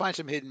 you find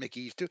some hidden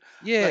Mickeys too.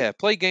 Like, Yeah,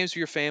 play games with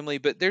your family,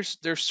 but there's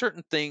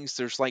certain things.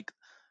 There's like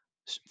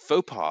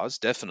faux pas,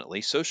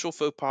 definitely social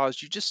faux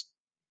pas. You just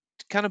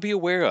kind of be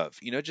aware of.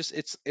 Just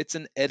it's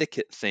an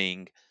etiquette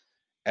thing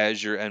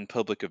as you're in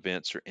public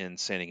events or in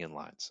standing in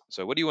lines.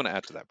 So, what do you want to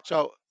add to that, Brian?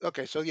 so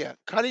okay, so yeah,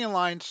 cutting in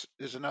lines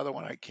is another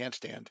one I can't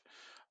stand.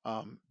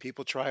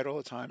 People try it all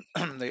the time.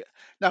 they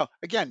Now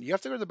again, you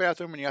have to go to the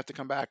bathroom and you have to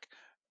come back.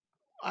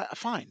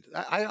 Fine,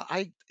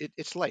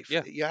 it's life.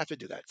 Yeah, You have to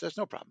do that. So that's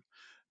no problem.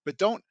 But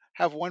don't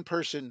have one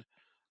person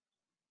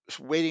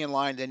waiting in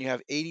line, then you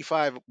have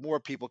 85 more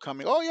people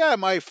coming. Oh yeah,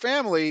 my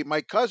family,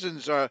 my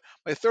cousins are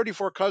my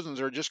 34 cousins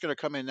are just going to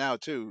come in now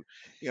too.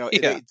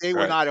 yeah, They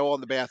were right, not all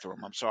in the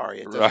bathroom. I'm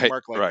sorry, it doesn't right,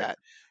 work like right. that.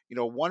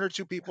 One or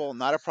two people,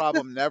 not a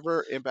problem,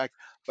 never impact.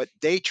 But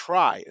they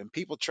try, and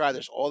people try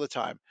this all the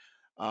time.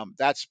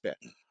 That's bad.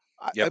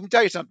 Yep. Let me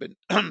tell you something,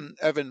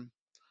 Evan.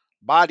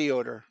 Body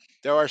odor.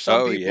 There are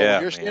some Oh people when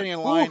yeah, you're man. standing in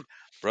Whew, line,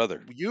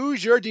 brother.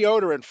 use your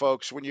deodorant,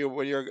 folks. When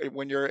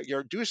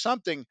you're do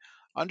something,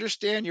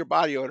 understand your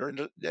body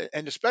odor,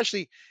 and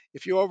especially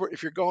if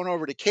you're going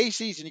over to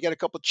Casey's and you get a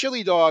couple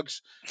chili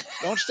dogs,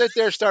 don't sit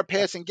there and start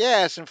passing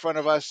gas in front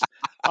of us.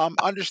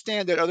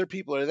 Understand that other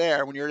people are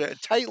there. When you're in a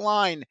tight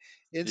line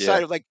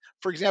Yeah. inside of, like,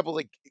 for example,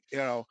 like, you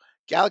know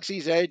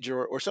Galaxy's Edge,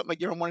 or something,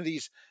 like you're in one of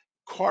these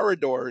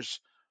corridors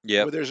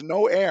Yep. where there's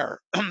no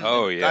air,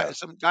 Oh and yeah.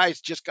 some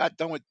guys just got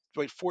done with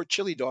like four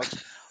chili dogs.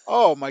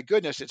 Oh my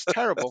goodness, it's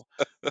terrible.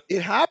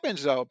 It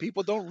happens though.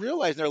 People don't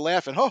realize, they're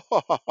laughing. Ha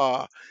ha ha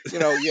ha.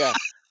 Yeah,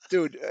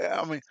 dude.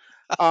 I mean,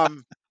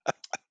 um,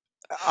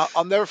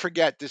 I'll never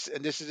forget this,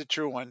 and this is a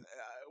true one.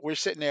 We're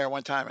sitting there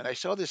one time, and I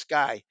saw this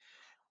guy,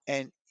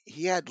 and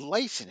he had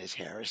lice in his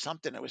hair or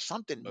something. It was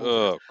something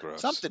moving, or Oh, gross.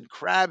 something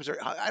crabs, or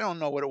I don't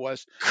know what it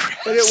was,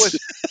 but it Crabs.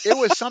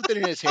 was something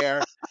in his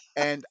hair.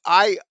 And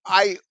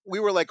we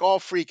were like all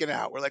freaking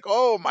out. We're like,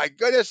 oh my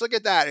goodness, look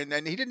at that! And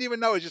then he didn't even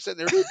know. He was just sitting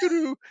there, doo, doo,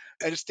 doo,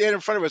 and just standing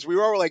in front of us. We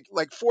were all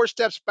like four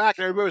steps back,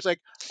 and everybody was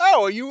like,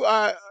 oh, are you?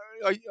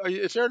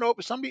 Is there an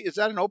open? Somebody, is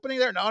that an opening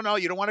there? No, no,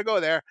 you don't want to go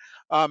there.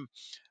 Um,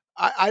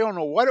 I don't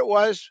know what it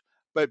was,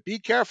 but be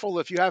careful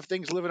if you have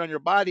things living on your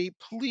body.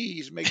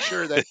 Please make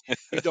sure that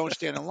you don't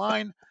stand in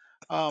line.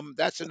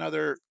 That's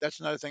another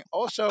thing.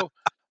 Also,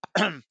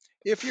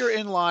 if you're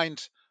in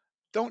lines,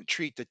 don't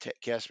treat the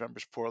cast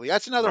members poorly.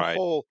 That's another Right.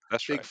 whole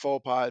That's big right.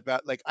 faux pas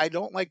about, like, I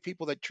don't like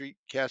people that treat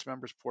cast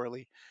members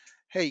poorly.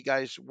 Hey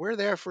guys, we're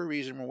there for a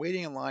reason. We're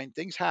waiting in line.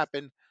 Things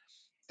happen.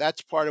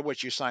 That's part of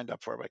what you signed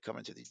up for by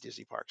coming to these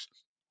Disney parks.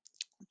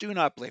 Do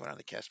not blame it on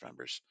the cast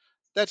members.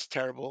 That's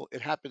terrible.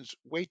 It happens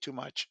way too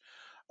much.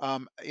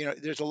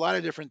 There's a lot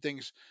of different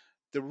things.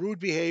 The rude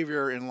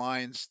behavior in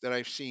lines that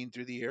I've seen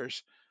through the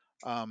years,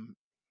 um,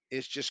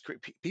 is just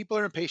people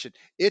are impatient.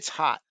 It's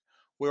hot.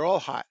 We're all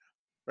hot,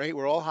 right?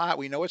 We're all hot.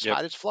 We know it's Yep.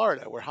 hot. It's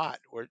Florida. We're hot.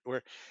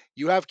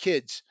 You have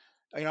kids.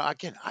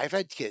 Again, I've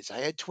had kids. I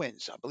had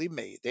twins. Believe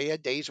me, they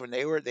had days when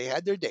they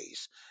had their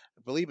days.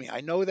 Believe me,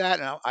 I know that,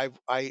 and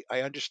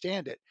I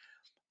understand it.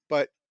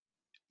 But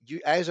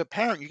you, as a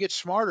parent, you get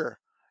smarter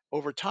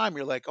over time.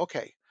 You're like,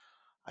 okay,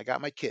 I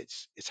got my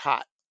kids. It's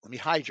hot. Let me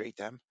hydrate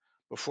them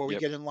before we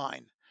Yep. get in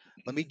line.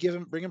 Let me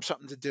Mhm. bring them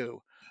something to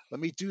do. Let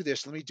me do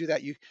this. Let me do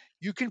that.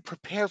 You can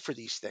prepare for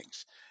these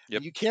things,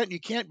 and Yep. you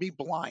can't be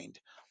blind.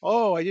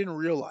 Oh, I didn't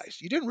realize.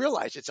 You didn't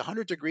realize it's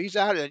 100 degrees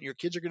out and your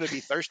kids are going to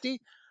be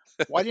thirsty.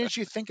 Why didn't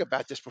you think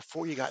about this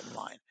before you got in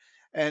line?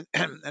 And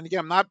and again,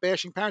 I'm not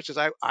bashing parents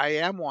because I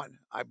am one.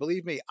 I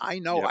believe me. I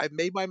know Yep. I've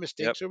made my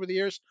Yep. mistakes over the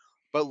years,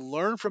 but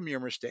learn from your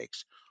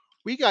mistakes.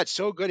 We got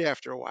so good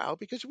after a while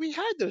because we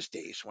had those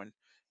days when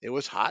it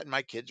was hot and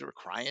my kids were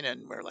crying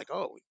and we're like,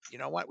 oh, you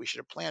know what? We should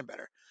have planned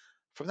better.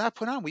 From that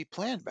point on, we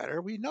planned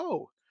better. We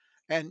know.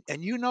 And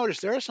you notice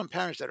there are some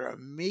parents that are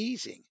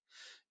amazing.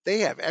 They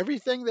have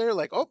everything there,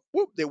 like, oh,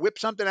 whoop, they whip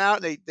something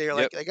out, and they're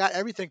like Yep. they got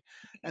everything.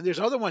 And there's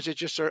other ones that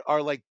just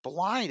are like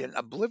blind and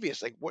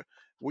oblivious. Like, what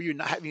were you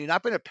not have you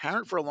not been a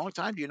parent for a long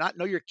time? Do you not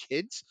know your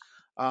kids?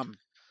 Um,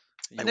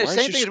 Yeah, and the why is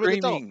same you thing is with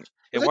adults. screaming? With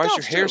And why is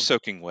your adults hair too.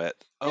 soaking wet?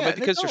 Oh, Yeah, but and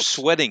because they're adults.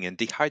 sweating and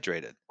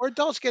dehydrated. Or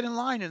adults get in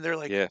line and they're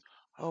like, Yeah.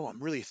 "Oh,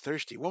 I'm really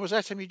thirsty. When was the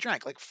last time you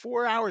drank? Like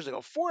 4 hours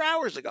ago. 4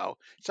 hours ago.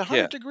 It's Yeah.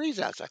 100 degrees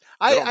outside."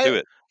 Don't do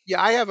it.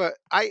 Yeah, I have a,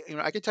 I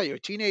can tell you, a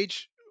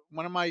teenage,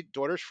 one of my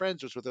daughter's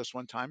friends was with us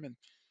one time, and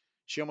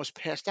she almost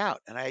passed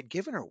out, and I had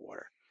given her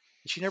water,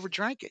 and she never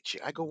drank it.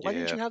 I go, "Why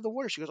didn't Yeah. you have the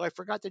water?" She goes, "I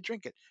forgot to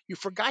drink it." You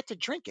forgot to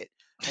drink it,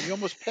 and you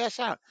almost pass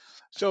out.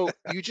 So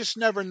you just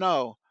never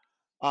know.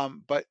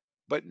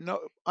 But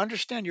no,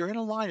 understand you're in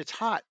a line. It's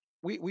hot.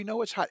 We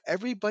know it's hot.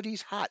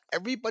 Everybody's hot.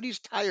 Everybody's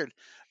tired.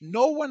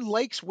 No one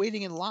likes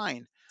waiting in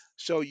line.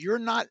 So you're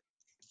not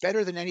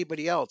better than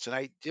anybody else. And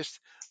I just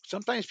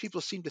sometimes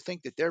people seem to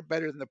think that they're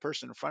better than the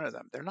person in front of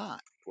them. They're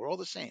not. We're all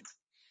the same.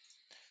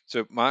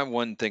 So my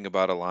one thing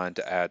about a line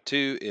to add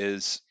too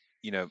is,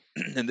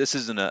 and this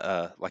isn't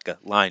a like a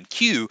line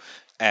Q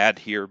ad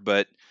here,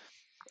 but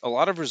a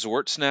lot of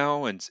resorts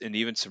now and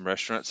even some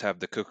restaurants have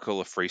the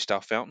Coca-Cola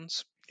freestyle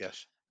fountains.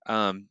 Yes.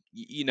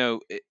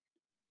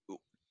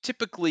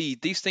 Typically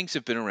these things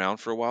have been around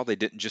for a while. They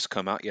didn't just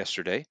come out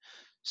yesterday.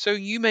 So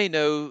you may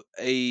know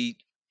a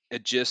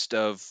gist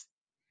of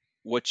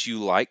what you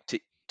like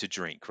to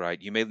drink,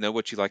 right? You may know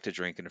what you like to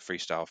drink in a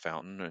freestyle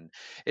fountain, and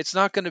it's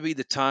not going to be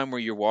the time where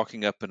you're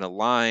walking up in a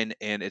line,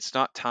 and it's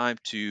not time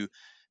to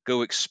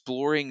go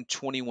exploring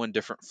 21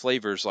 different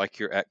flavors like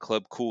you're at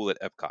Club Cool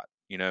at Epcot.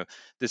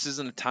 This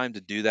isn't a time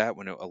to do that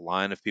when a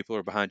line of people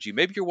are behind you.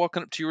 Maybe you're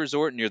walking up to your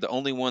resort and you're the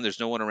only one. There's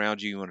no one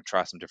around you. You want to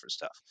try some different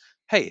stuff.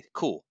 Hey,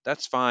 cool,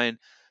 that's fine.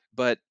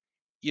 But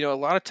a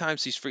lot of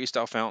times these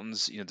freestyle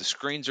fountains, the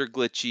screens are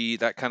glitchy,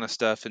 that kind of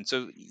stuff, and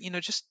so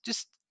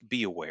just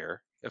be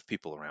aware of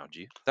people around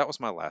you. That was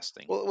my last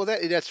thing. Well,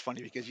 that's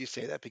funny because you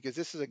say that because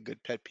this is a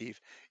good pet peeve.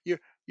 You're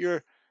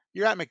you're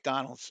you're at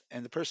McDonald's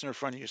and the person in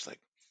front of you is like,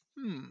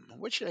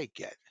 what should I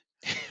get?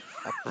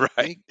 A Right.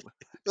 big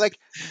like,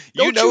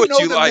 You don't know you what know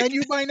you the like.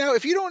 menu by now?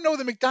 If you don't know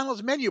the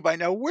McDonald's menu by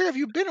now, where have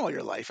you been all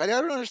your life? I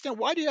don't understand.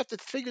 Why do you have to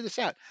figure this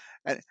out?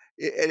 And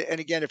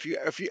again,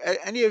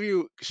 any of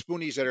you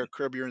spoonies that are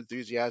Curb Your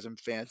Enthusiasm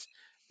fans,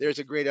 there's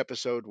a great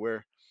episode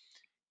where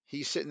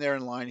he's sitting there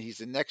in line. He's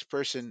the next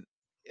person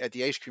at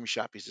the ice cream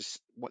shop.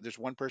 There's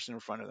one person in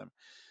front of them,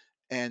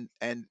 and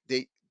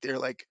they're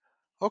like,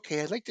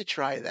 okay, I'd like to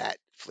try that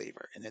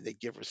flavor, and then they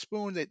give her a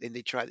spoon, and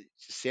they try the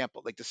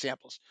sample, like the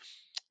samples.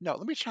 No,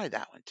 let me try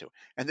that one too.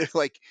 And they're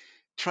like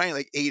trying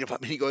like eight of them.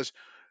 And he goes,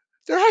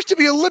 there has to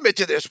be a limit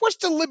to this. What's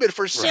the limit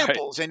for Right.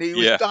 samples? And he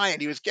was Yeah. dying.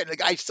 He was getting, the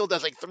guy still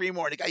does like three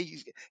more. And the guy,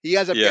 he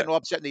ends up Yeah. getting all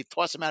upset and they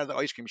toss him out of the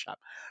ice cream shop.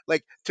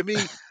 Like, to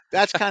me,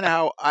 that's kind of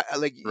how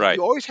like, Right.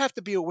 you always have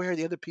to be aware of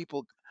the other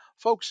people.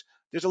 Folks,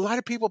 there's a lot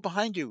of people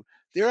behind you.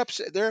 They're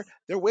upset. They're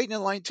waiting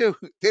in line too.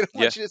 They don't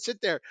Yeah. want you to sit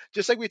there.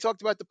 Just like we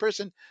talked about the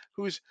person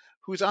who's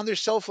who's on their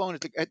cell phone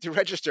at the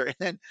register,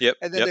 Yep.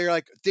 and then Yep. they're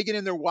like digging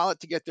in their wallet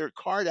to get their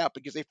card out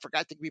because they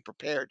forgot to be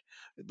prepared,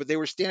 but they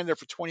were standing there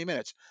for 20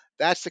 minutes.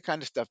 That's the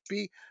kind of stuff.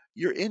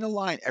 You're in a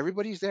line.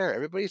 Everybody's there.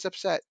 Everybody's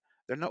upset.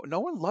 No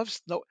one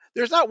loves no.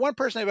 There's not one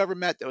person I've ever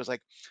met that was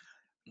like,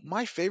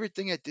 my favorite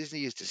thing at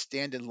Disney is to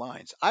stand in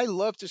lines. I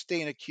love to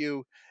stay in a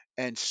queue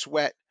and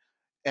sweat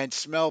and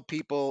smell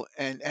people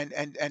and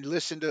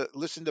listen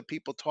to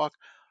people talk.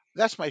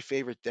 That's my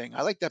favorite thing.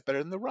 I like that better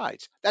than the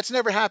rides. That's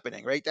never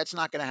happening, right? That's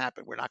not going to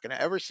happen. We're not going to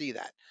ever see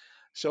that.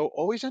 So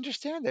always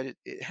understand that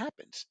it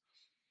happens.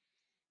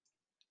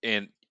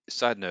 And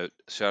side note,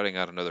 shouting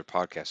out another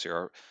podcast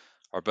here,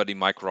 our buddy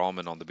Mike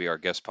Rallman on the Be Our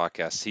Guest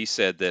podcast, he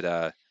said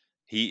that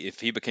if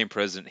he became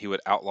president, he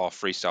would outlaw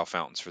freestyle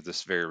fountains for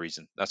this very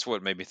reason. That's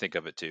what made me think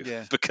of it too,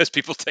 Yeah. because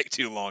people take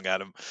too long at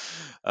them.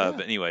 Yeah.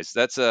 But anyways,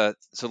 that's so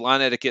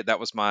line etiquette. That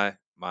was my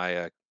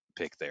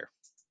pick there.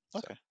 So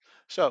Okay.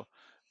 So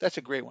that's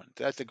a great one.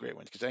 That's a great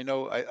one because I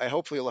know I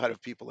hopefully a lot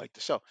of people like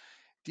this. So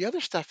the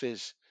other stuff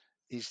is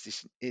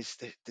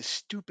the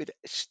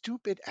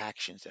stupid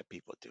actions that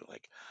people do.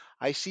 Like,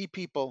 I see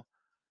people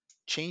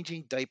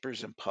changing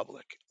diapers in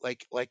public.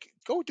 Like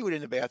go do it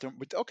in the bathroom.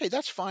 But okay,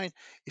 that's fine.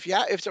 If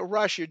it's a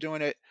rush, you're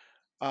doing it.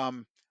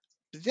 Um,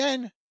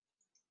 then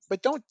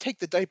but don't take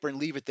the diaper and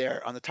leave it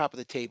there on the top of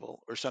the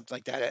table or something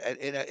like that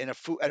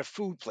at a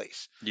food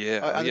place.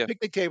 Yeah. Oh On the yeah.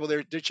 picnic table,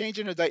 they're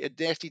changing a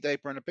nasty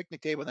diaper on a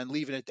picnic table and then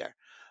leaving it there.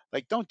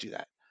 Like, don't do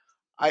that.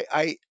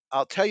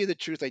 I'll tell you the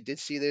truth. I did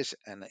see this,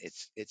 and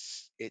it's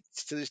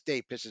to this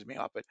day pisses me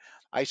off. But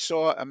I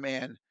saw a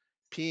man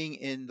peeing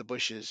in the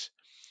bushes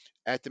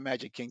at the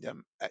Magic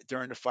Kingdom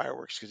during the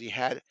fireworks because he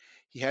had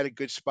a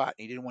good spot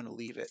and he didn't want to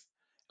leave it,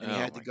 and he Oh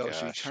had to my go.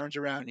 So he gosh. turns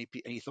around and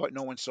he thought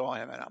no one saw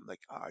him, and I'm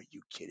like, are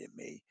you kidding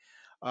me?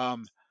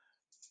 Um,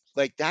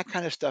 like that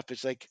kind of stuff.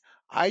 It's like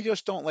I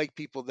just don't like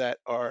people that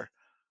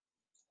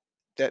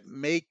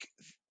make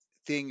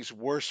things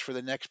worse for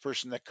the next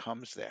person that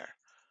comes there.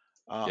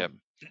 Yep.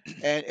 Um,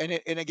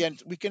 and again,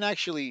 we can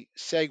actually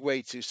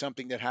segue to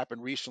something that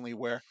happened recently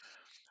where,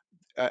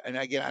 and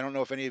again, I don't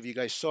know if any of you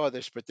guys saw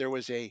this, but there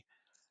was a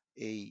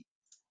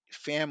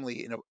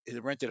family they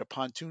rented a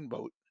pontoon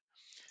boat,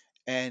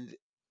 and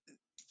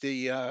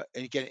and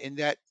again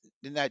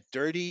in that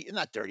dirty,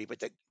 not dirty,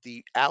 but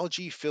the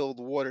algae filled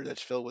water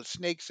that's filled with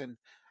snakes and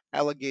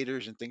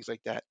alligators and things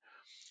like that,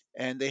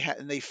 and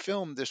they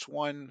filmed this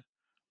one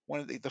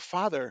of the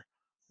father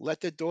let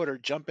the daughter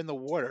jump in the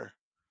water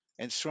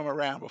and swim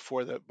around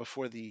before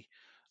the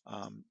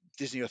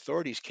Disney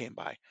authorities came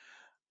by.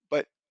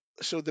 But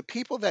so the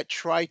people that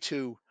try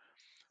to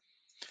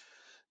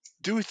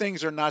do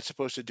things they're not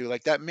supposed to do,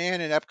 like that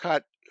man in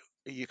Epcot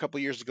a couple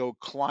years ago,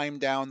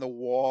 climbed down the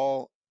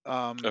wall,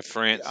 Of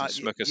France and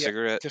smoke a yeah,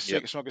 cigarette. to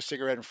Yep. smoke a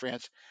cigarette in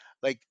France,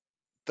 like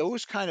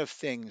those kind of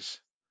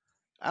things.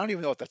 I don't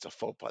even know if that's a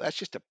faux pas. That's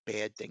just a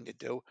bad thing to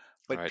do,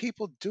 but Right.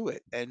 people do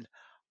it, and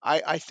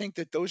I think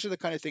that those are the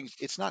kind of things.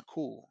 It's not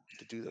cool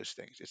to do those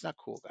things. It's not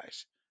cool,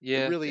 guys.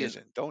 It Yeah. really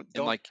isn't. Don't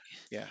And don't. like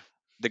Yeah.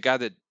 the guy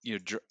that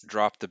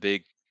dropped the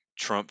big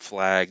Trump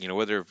flag,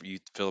 whether you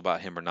feel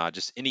about him or not,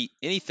 just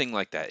anything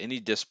like that, any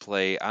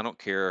display, I don't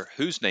care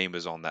whose name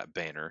is on that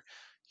banner.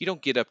 You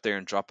don't get up there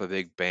and drop a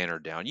big banner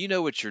down. You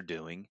know what you're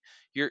doing.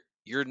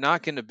 You're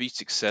not going to be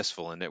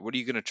successful in it. What are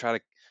you going to try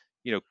to,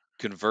 you know,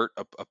 convert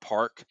a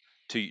park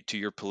to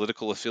your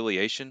political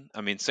affiliation?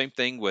 I mean, same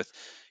thing with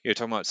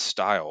talking about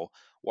style.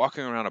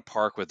 Walking around a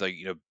park with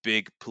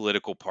big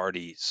political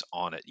parties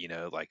on it,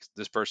 like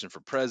this person for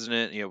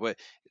president, what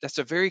that's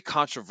a very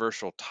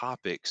controversial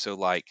topic. So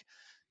like,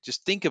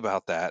 just think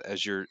about that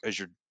as you're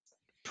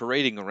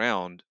parading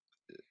around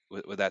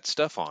with that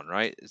stuff on,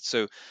 right?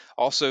 So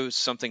also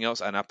something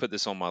else, and I put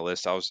this on my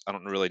list. I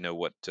don't really know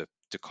what to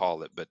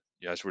call it, but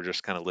as we're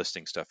just kind of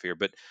listing stuff here,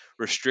 but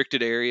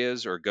restricted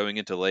areas or going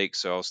into lakes.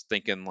 So I was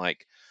thinking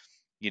like,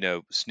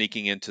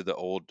 sneaking into the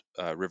old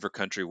River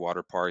Country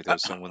Water Park. There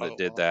was someone that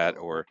did that,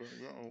 or Okay.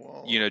 Yeah,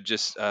 well,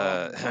 just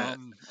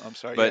I'm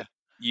sorry. but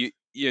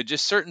Yeah.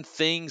 just certain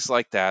things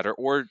like that,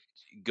 or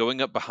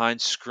going up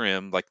behind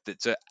scrim, like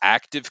it's an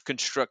active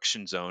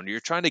construction zone. You're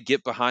trying to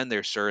get behind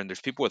there, sir, and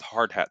there's people with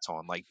hard hats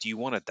on. Like, do you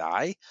want to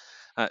die?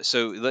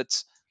 So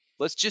let's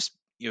just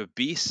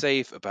be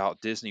safe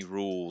about Disney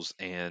rules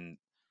and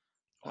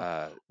Or,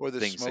 uh or the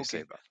things they say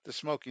smoking. about. The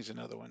smoking's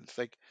another one. It's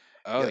like,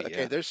 Oh yeah,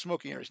 okay, yeah. there's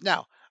smoking areas.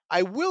 Now,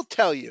 I will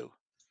tell you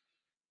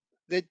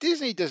that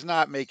Disney does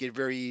not make it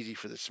very easy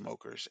for the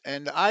smokers.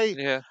 And I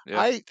Yeah.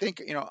 Yeah. I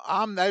think,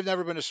 I've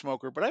never been a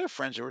smoker, but I have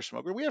friends who are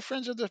smokers. We have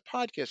friends of the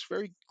podcast,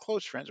 very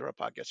close friends of our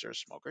podcast are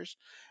smokers.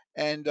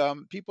 And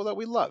people that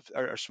we love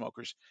are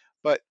smokers.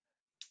 But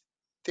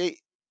they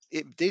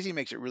Disney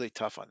makes it really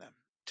tough on them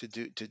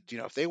to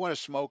if they want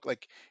to smoke,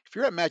 like if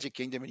you're at Magic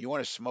Kingdom and you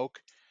want to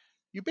smoke,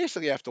 you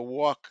basically have to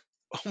walk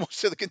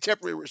almost to the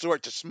Contemporary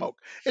Resort to smoke.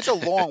 It's a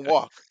long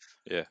walk.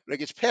 Yeah.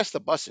 Like it's past the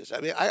buses.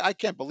 I mean, I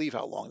can't believe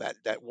how long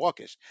that walk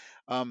is,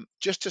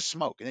 just to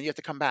smoke, and then you have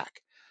to come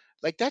back.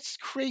 Like that's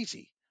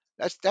crazy.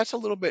 That's a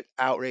little bit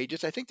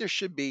outrageous. I think there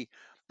should be,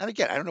 and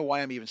again, I don't know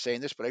why I'm even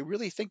saying this, but I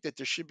really think that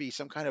there should be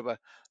some kind of a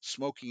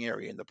smoking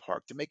area in the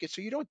park to make it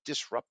so you don't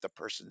disrupt the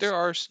person's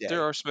There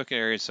day. are smoking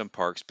areas in some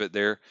parks, but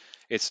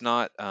it's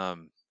not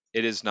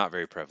it is not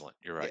very prevalent.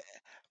 You're Yeah, right.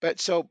 but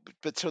so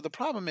the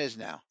problem is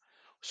now.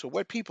 So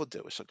what people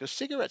do is, so because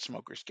cigarette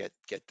smokers get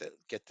the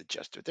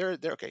gist of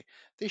it. They're okay.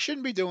 They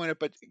shouldn't be doing it,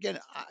 but again,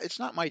 it's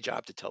not my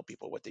job to tell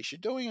people what they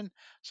should doing, and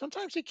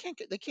sometimes they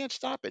can't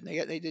stop it.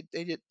 And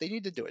they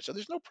need to do it. So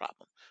there's no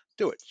problem.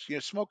 Do it.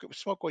 Smoke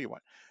all you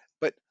want,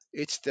 but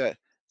it's the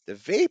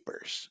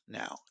vapors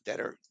now that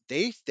are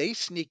they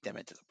sneak them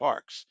into the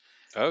parks,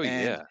 Oh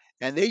and yeah.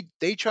 and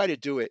they try to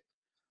do it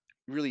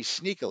really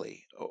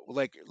sneakily.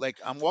 Like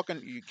I'm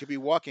walking, you could be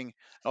walking, and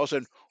all of a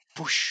sudden,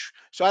 push.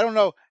 So I don't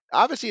know.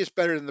 Obviously, it's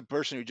better than the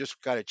person who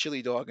just got a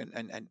chili dog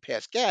and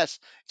passed gas.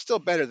 It's still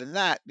better than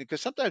that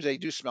because sometimes they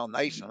do smell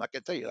nice. I'm not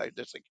gonna tell you like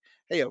just like,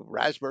 hey, a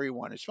raspberry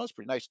one. It smells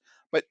pretty nice,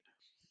 but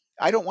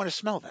I don't want to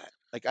smell that.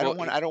 Like I Well, don't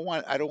want. I don't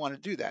want. I don't want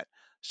to do that.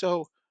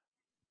 So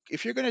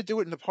if you're gonna do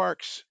it in the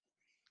parks,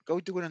 Go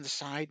do it on the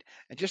side,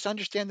 and just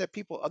understand that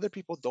other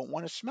people don't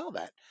want to smell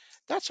that.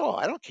 That's all.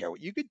 I don't care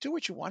what you could do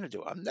what you want to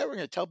do. I'm never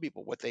going to tell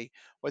people what they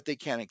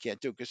can and can't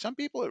do, because some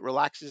people it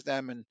relaxes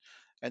them,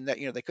 and that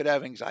they could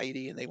have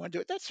anxiety and they want to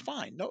do it. That's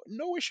fine.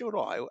 No issue at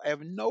all. I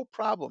have no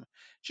problem.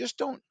 Just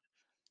don't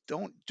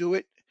do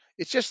it.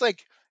 It's just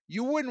like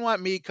you wouldn't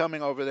want me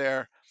coming over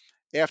there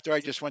after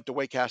I just went to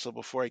White Castle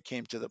before I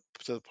came to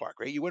the park,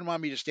 right? You wouldn't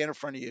want me to stand in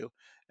front of you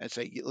and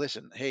say,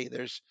 "Listen, hey,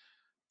 there's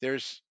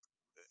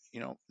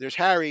there's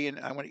Harry, and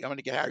I'm going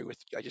to get Harry with.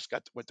 I just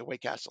went to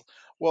White Castle."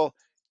 Well,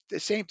 the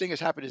same thing has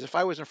happened. Is if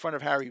I was in front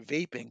of Harry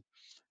vaping,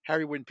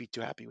 Harry wouldn't be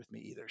too happy with me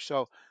either.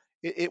 So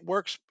it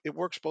works. It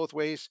works both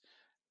ways.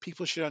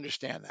 People should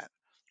understand that.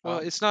 Well, Um,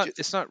 it's not j-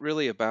 it's not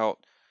really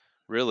about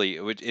really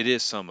it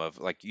is some of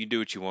like you do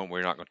what you want.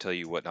 We're not going to tell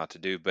you what not to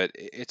do, but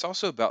it's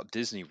also about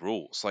Disney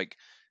rules. Like,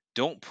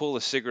 don't pull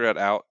a cigarette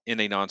out in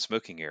a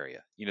non-smoking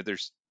area.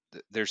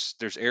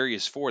 There's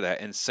areas for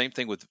that, and same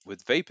thing with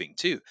vaping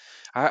too.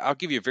 I'll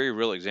give you a very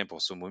real example.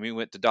 So when we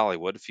went to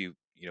Dollywood a few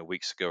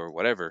weeks ago or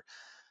whatever,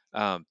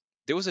 um,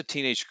 there was a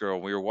teenage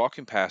girl. We were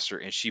walking past her,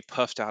 and she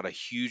puffed out a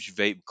huge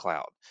vape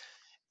cloud,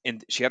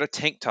 and she had a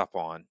tank top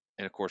on,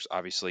 and of course,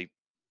 obviously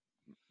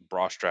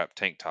bra strap,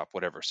 tank top,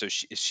 whatever. So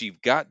she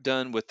got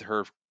done with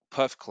her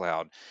puff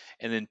cloud,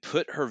 and then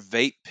put her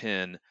vape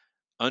pen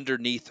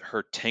underneath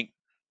her tank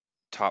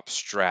top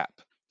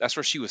strap. That's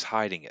where she was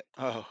hiding it.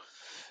 oh,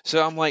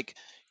 So I'm like,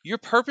 you're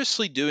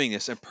purposely doing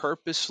this and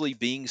purposely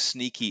being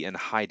sneaky and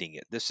hiding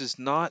it. This is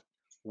not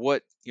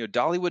what,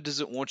 Dollywood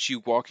doesn't want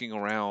you walking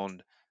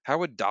around. How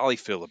would Dolly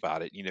feel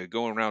about it?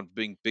 Going around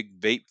being big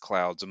vape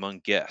clouds among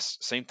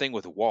guests. Same thing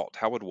with Walt.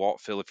 How would Walt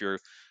feel if you're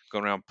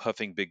going around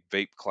puffing big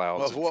vape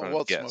well, clouds in front of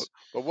Walt smoked. guests?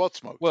 But Walt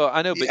smoked. Well,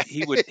 I know, but Yeah.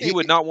 he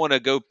would not want to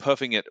go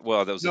puffing it.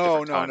 Well, that was a No,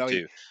 different no, time no.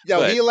 too.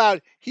 No, But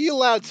he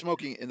allowed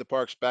smoking in the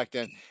parks back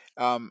then.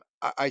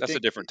 I that's a think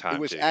different it time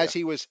was too. Yeah. as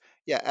he was,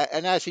 yeah,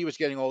 and as he was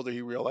getting older,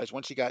 he realized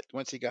once he got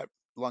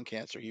lung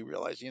cancer, he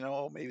realized,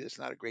 maybe it's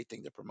not a great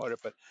thing to promote it,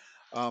 but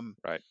um,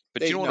 Right.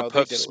 But you they don't want no, to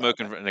they puff did allow smoke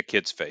that. in a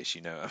kid's face.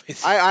 I mean,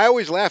 I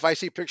always laugh. I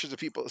see pictures of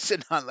people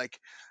sitting on like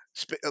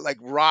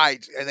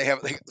rides, and they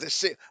have like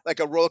like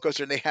a roller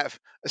coaster, and they have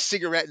a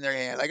cigarette in their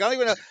hand. Like I don't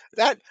even know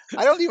that.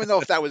 I don't even know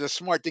if that was a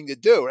smart thing to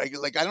do.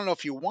 Like I don't know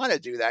if you want to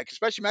do that. 'Cause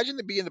especially imagine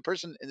to being the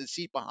person in the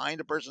seat behind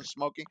the person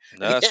smoking,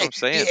 no, and that's what I'm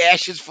saying. the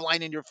ashes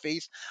flying in your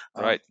face.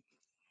 Um, Right.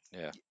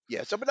 Yeah.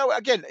 yeah. So, but no,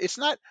 again, it's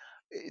not.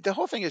 The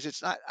whole thing is,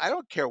 it's not. I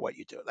don't care what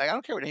you do. Like I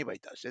don't care what anybody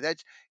does.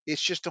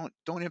 It's just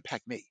don't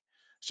impact me.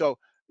 So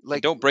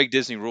And like don't break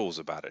Disney rules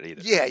about it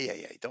either.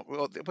 yeah. Don't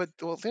well,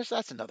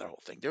 that's another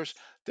whole thing.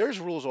 There's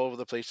rules all over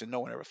the place and no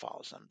one ever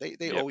follows them.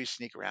 They Yep. always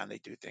sneak around. They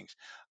do things.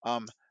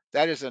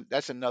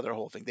 That's another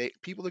whole thing.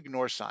 People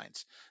ignore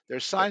signs.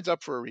 There's Yep. signs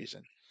up for a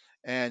reason,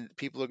 and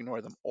people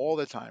ignore them all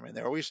the time. And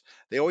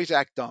they always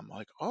act dumb.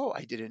 Like, oh,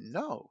 I didn't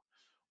know.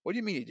 What do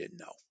you mean you didn't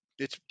know?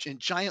 It's in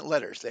giant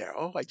letters there.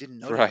 Oh, I didn't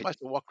know that. I Right. must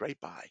have walked right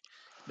by.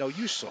 No,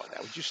 you saw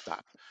that. Would you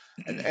stop?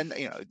 And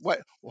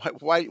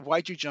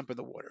why'd you jump in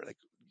the water? Like,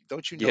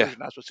 don't you know Yeah. you're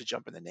not supposed to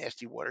jump in the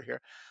nasty water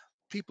here?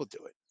 People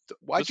do it.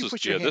 Why'd This you is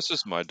put your yeah. hand? This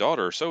is my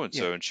daughter, so and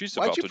Yeah. so, and she's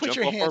Why'd about you to put jump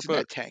your off our hands in boat.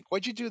 that tank?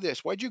 Why'd you do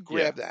this? Why'd you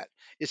Yeah. grab that?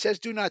 It says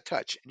do not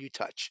touch, and you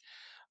touch.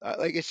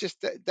 Like it's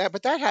just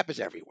but that happens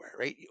everywhere,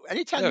 right?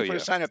 Anytime Oh you put a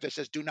yeah. sign up that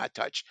says do not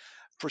touch,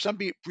 for some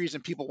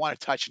reason people want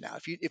to touch now.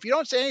 If you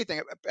don't say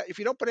anything, if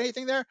you don't put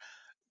anything there,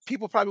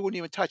 people probably wouldn't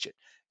even touch it.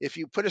 If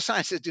you put a sign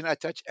that says do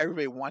not touch,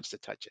 everybody wants to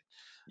touch it.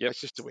 Yep.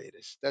 That's just the way it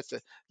is.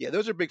 Yeah,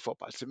 those are big faux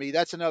pas. To me,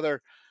 that's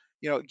another,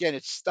 again,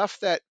 it's stuff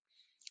that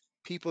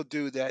people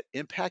do that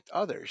impact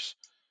others.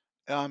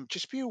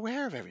 Just be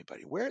aware of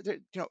everybody. We're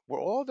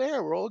all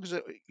there.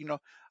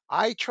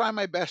 I try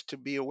my best to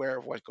be aware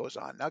of what goes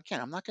on. Now, again,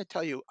 I'm not going to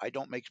tell you I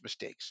don't make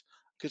mistakes,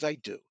 because I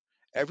do.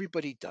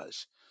 Everybody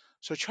does.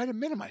 So try to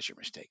minimize your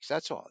mistakes.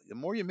 That's all. The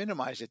more you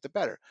minimize it, the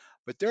better.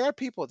 But there are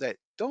people that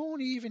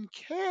don't even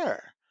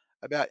care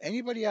about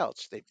anybody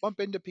else. They bump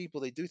into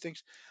people. They do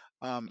things.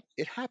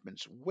 It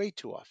happens way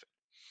too often.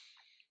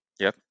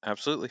 Yep.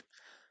 Absolutely.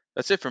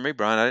 That's it for me,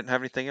 Brian. I didn't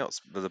have anything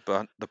else.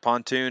 The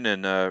pontoon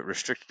and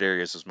restricted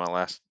areas was my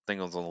last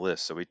thing on the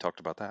list, so we talked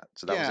about that.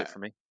 So that was Yeah, it for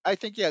me. I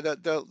think yeah.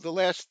 The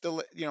last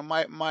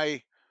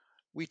my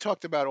we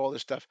talked about all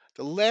this stuff.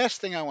 The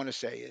last thing I want to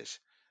say is,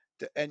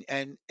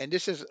 and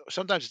this is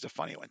sometimes it's a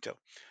funny one too.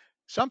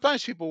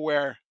 Sometimes people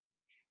wear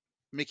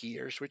Mickey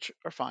ears, which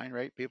are fine,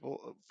 right?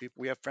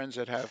 We have friends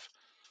that have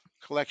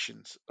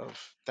collections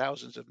of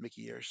thousands of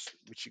Mickey ears,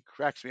 which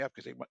cracks me up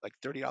because they want like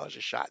 $30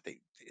 a shot.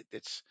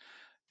 It's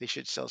they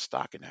should sell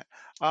stock in that.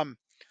 Um,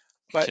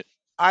 but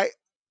I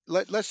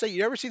let's say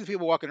you ever see the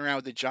people walking around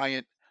with the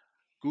giant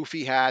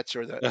goofy hats,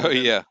 Oh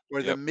yeah.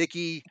 or the Yep.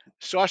 Mickey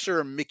saucer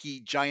or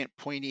Mickey giant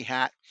pointy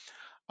hat.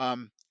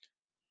 Um,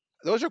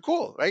 those are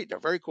cool, right? They're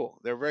very cool.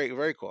 They're very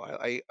cool.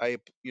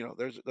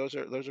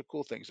 Those are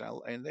cool things,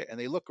 and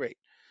they look great.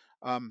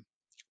 Um,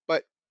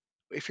 but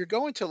if you're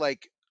going to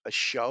like a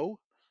show,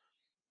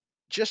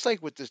 just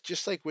like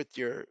with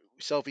your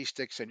selfie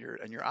sticks and your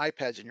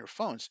iPads and your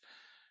phones,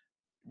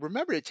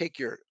 remember to take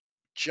your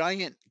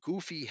giant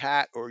goofy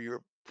hat or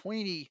your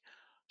pointy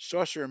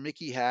Sorcerer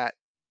Mickey hat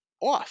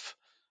off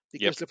Yep.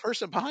 because the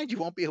person behind you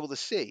won't be able to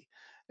see.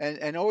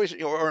 And always,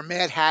 or a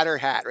Mad Hatter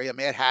hat, right? A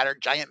Mad Hatter,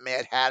 giant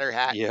Mad Hatter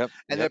hat, Yep.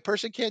 and Yep. that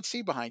person can't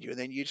see behind you. And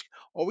then you just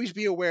always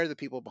be aware of the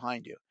people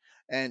behind you,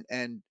 and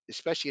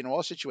especially in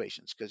all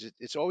situations, because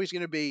it's always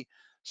going to be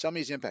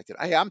somebody's impacted.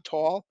 I'm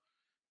tall,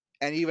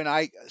 and even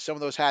some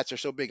of those hats are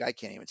so big I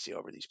can't even see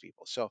over these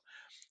people. So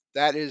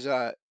that is,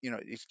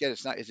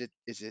 it's not, is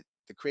it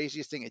the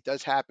craziest thing? It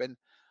does happen,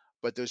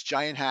 but those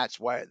giant hats,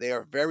 why they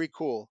are very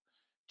cool.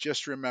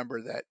 Just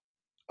remember that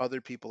other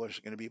people are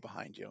going to be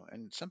behind you,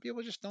 and some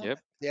people just don't. Yep.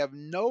 They have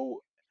no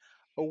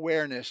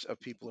awareness of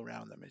people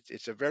around them.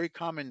 It's a very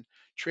common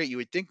trait. You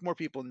would think more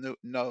people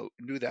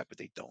knew that, but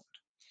they don't.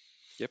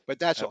 Yep. But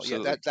that's all. Yeah,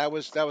 Absolutely.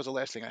 that was the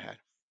last thing I had.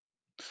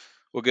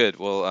 Well, good.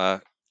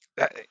 Well,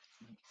 that-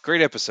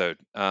 great episode.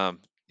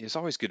 It's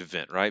always a good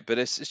event, right? But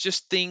it's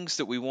just things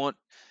that we want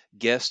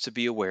guests to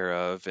be aware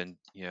of, and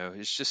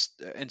it's just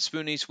and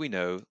Spoonies. We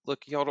know.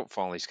 Look, y'all don't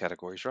fall in these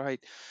categories,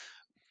 right?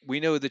 We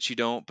know that you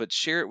don't, but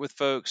share it with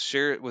folks.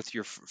 Share it with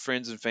your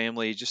friends and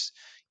family. Just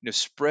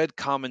spread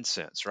common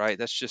sense, right?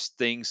 That's just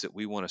things that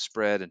we want to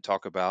spread and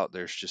talk about.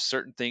 There's just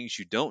certain things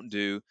you don't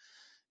do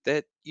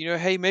that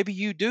hey, maybe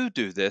you do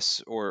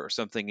this or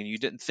something and you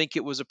didn't think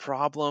it was a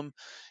problem.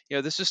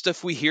 This is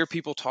stuff we hear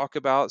people talk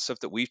about, stuff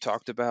that we've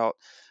talked about.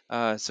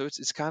 So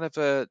it's kind of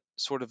a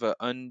sort of a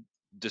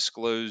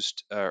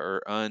undisclosed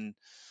or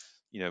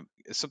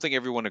it's something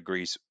everyone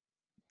agrees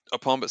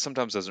upon but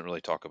sometimes doesn't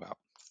really talk about.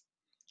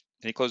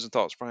 Any closing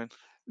thoughts, Brian?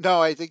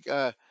 No, I think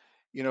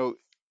you know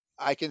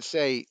I can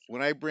say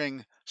when I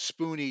bring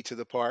Spoonie to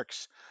the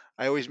parks,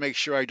 I always make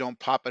sure I don't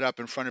pop it up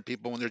in front of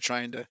people when they're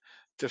trying to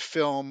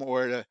film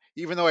or to,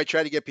 even though I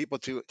try to get people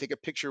to take a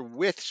picture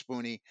with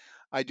Spoonie,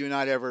 I do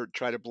not ever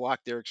try to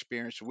block their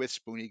experience with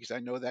Spoonie because I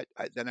know that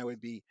then I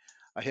would be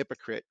a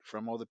hypocrite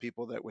from all the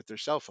people that with their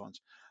cell phones.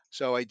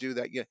 So I do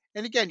that. Yeah.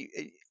 And again,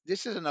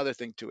 this is another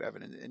thing too,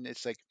 Evan, and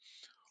it's like,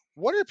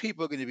 what are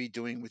people going to be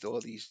doing with all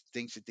these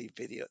things that they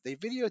video? They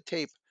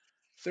videotape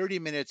 30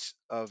 minutes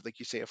of, like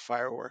you say, a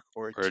firework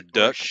or Or a or a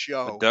duck, a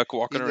show duck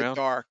walking in the around.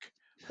 dark.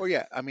 Or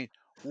yeah, I mean,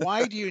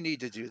 why do you need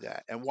to do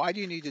that? And why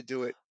do you need to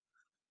do it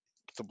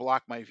to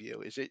block my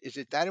view? Is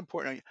it that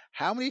important?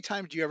 How many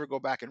times do you ever go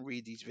back and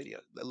read these videos?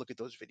 Look at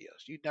those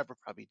videos. You never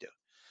probably do.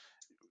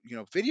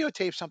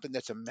 Videotape something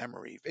that's a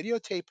memory.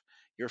 Videotape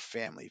your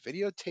family.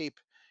 Videotape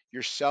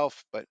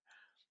yourself, but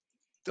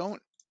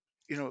don't.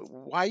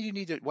 Why do you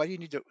need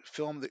to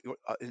film the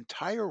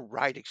entire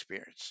ride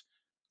experience?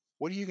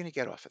 What are you going to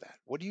get off of that?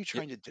 What are you Yeah.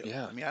 trying to do?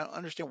 Yeah. I mean, I don't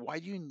understand, why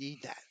do you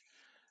need that?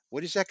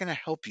 What is that going to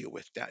help you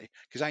with that?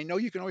 Because I know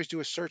you can always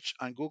do a search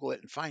on Google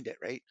it and find it,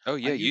 right? Oh On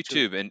yeah,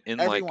 YouTube. YouTube and in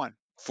like Everyone.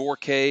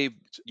 4K,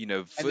 And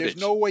there's footage.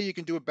 no way you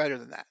can do it better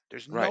than that.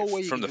 There's Right, no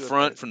way you from can the do it better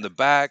front, than from the that.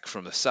 back,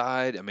 from the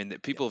side. I mean, Yeah.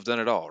 people have done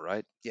it all,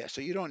 right? Yeah. So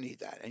you don't need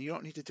that. And you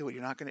don't need to do it. It's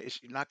not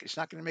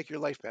going to make your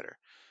life better.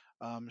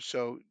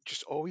 So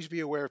just always be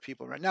aware of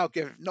people around. Now,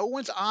 if no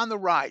one's on the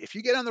ride, if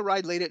you get on the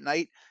ride late at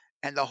night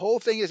and the whole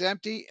thing is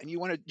empty and you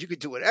could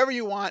do whatever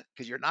you want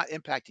because you're not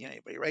impacting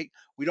anybody, right?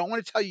 We don't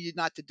want to tell you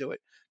not to do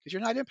it because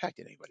you're not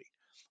impacting anybody.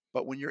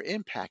 But when you're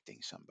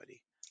impacting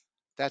somebody,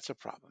 that's a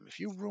problem. If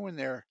you ruin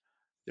their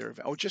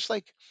event, just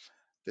like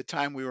the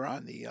time we were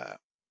on the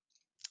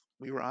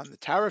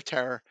Tower of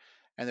Terror,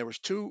 and there was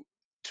two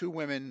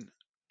women,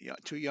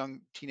 two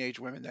young teenage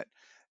women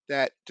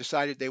that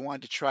decided they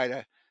wanted to try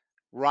to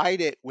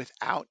ride it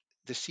without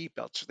the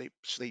seatbelt.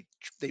 So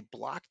they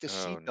blocked the Oh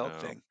seatbelt no.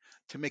 thing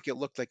to make it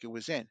look like it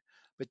was in.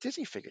 But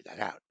Disney figured that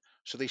out.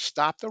 So they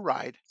stopped the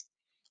ride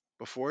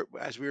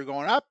as we were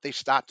going up. They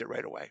stopped it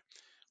right away,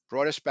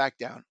 brought us back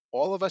down.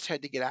 All of us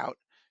had to get out,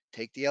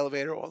 take the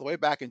elevator all the way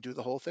back, and do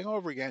the whole thing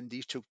over again.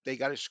 These two, they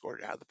got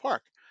escorted out of the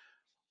park.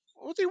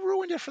 Well, they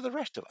ruined it for the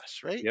rest of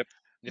us, right? Yep.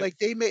 Yep. Like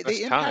they That's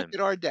time.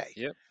 impacted our day,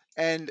 Yep.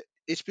 and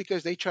it's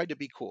because they tried to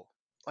be cool.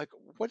 Like,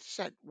 what's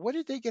that? What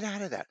did they get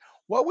out of that?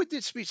 What would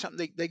this be?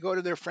 Something they go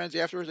to their friends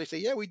afterwards. They say,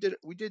 "Yeah, we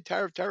did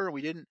Tower of Terror. And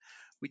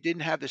we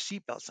didn't have the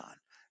seatbelts on."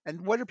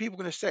 And what are people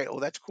going to say? Oh,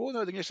 that's cool. No,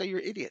 they're going to say you're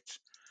idiots.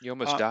 You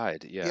almost Um,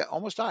 died. Yeah. yeah,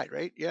 almost died,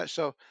 right? Yeah.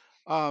 So,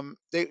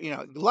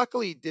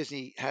 luckily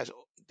Disney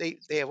they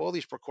have all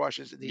these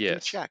precautions and they do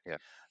Yes. check. Yeah.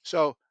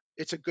 So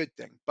it's a good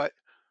thing. But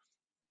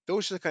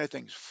those are the kind of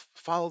things.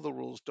 Follow the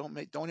rules. Don't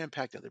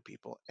impact other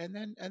people, and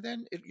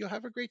then you'll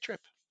have a great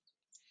trip.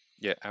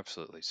 Yeah,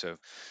 absolutely. So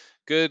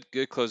good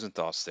closing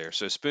thoughts there.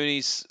 So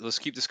Spoonies, let's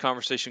keep this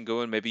conversation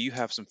going. Maybe you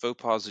have some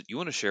faux pas that you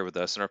want to share with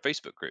us in our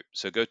Facebook group.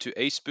 So go to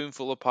A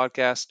Spoonful of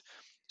Podcast,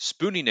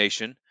 Spoonie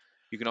Nation.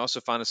 You can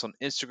also find us on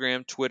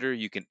Instagram, Twitter.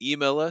 You can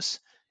email us,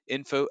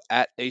 info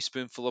at a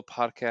spoonful of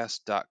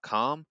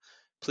podcast.com.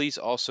 Please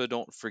also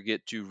don't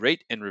forget to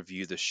rate and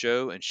review the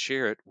show and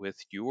share it with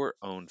your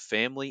own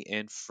family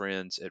and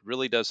friends. It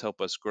really does help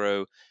us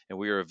grow, and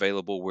we are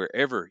available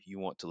wherever you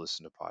want to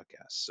listen to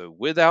podcasts. So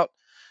without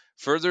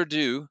further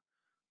ado,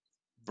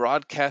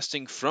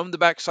 broadcasting from the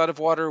backside of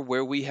water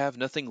where we have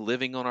nothing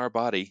living on our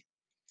body.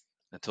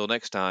 Until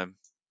next time,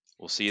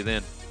 we'll see you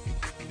then.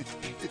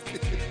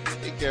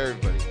 Take care,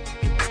 everybody.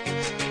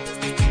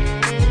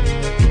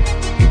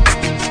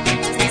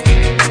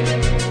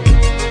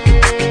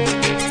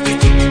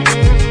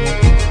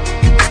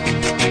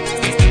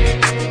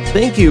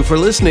 Thank you for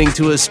listening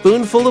to A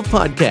Spoonful of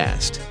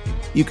Podcast.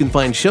 You can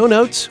find show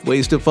notes,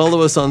 ways to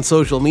follow us on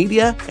social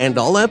media, and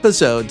all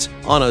episodes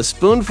on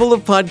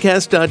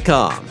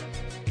aspoonfulofpodcast.com.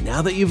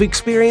 Now that you've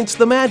experienced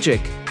the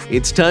magic,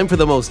 it's time for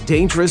the most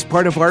dangerous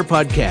part of our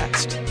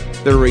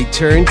podcast, the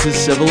return to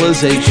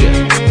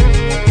civilization.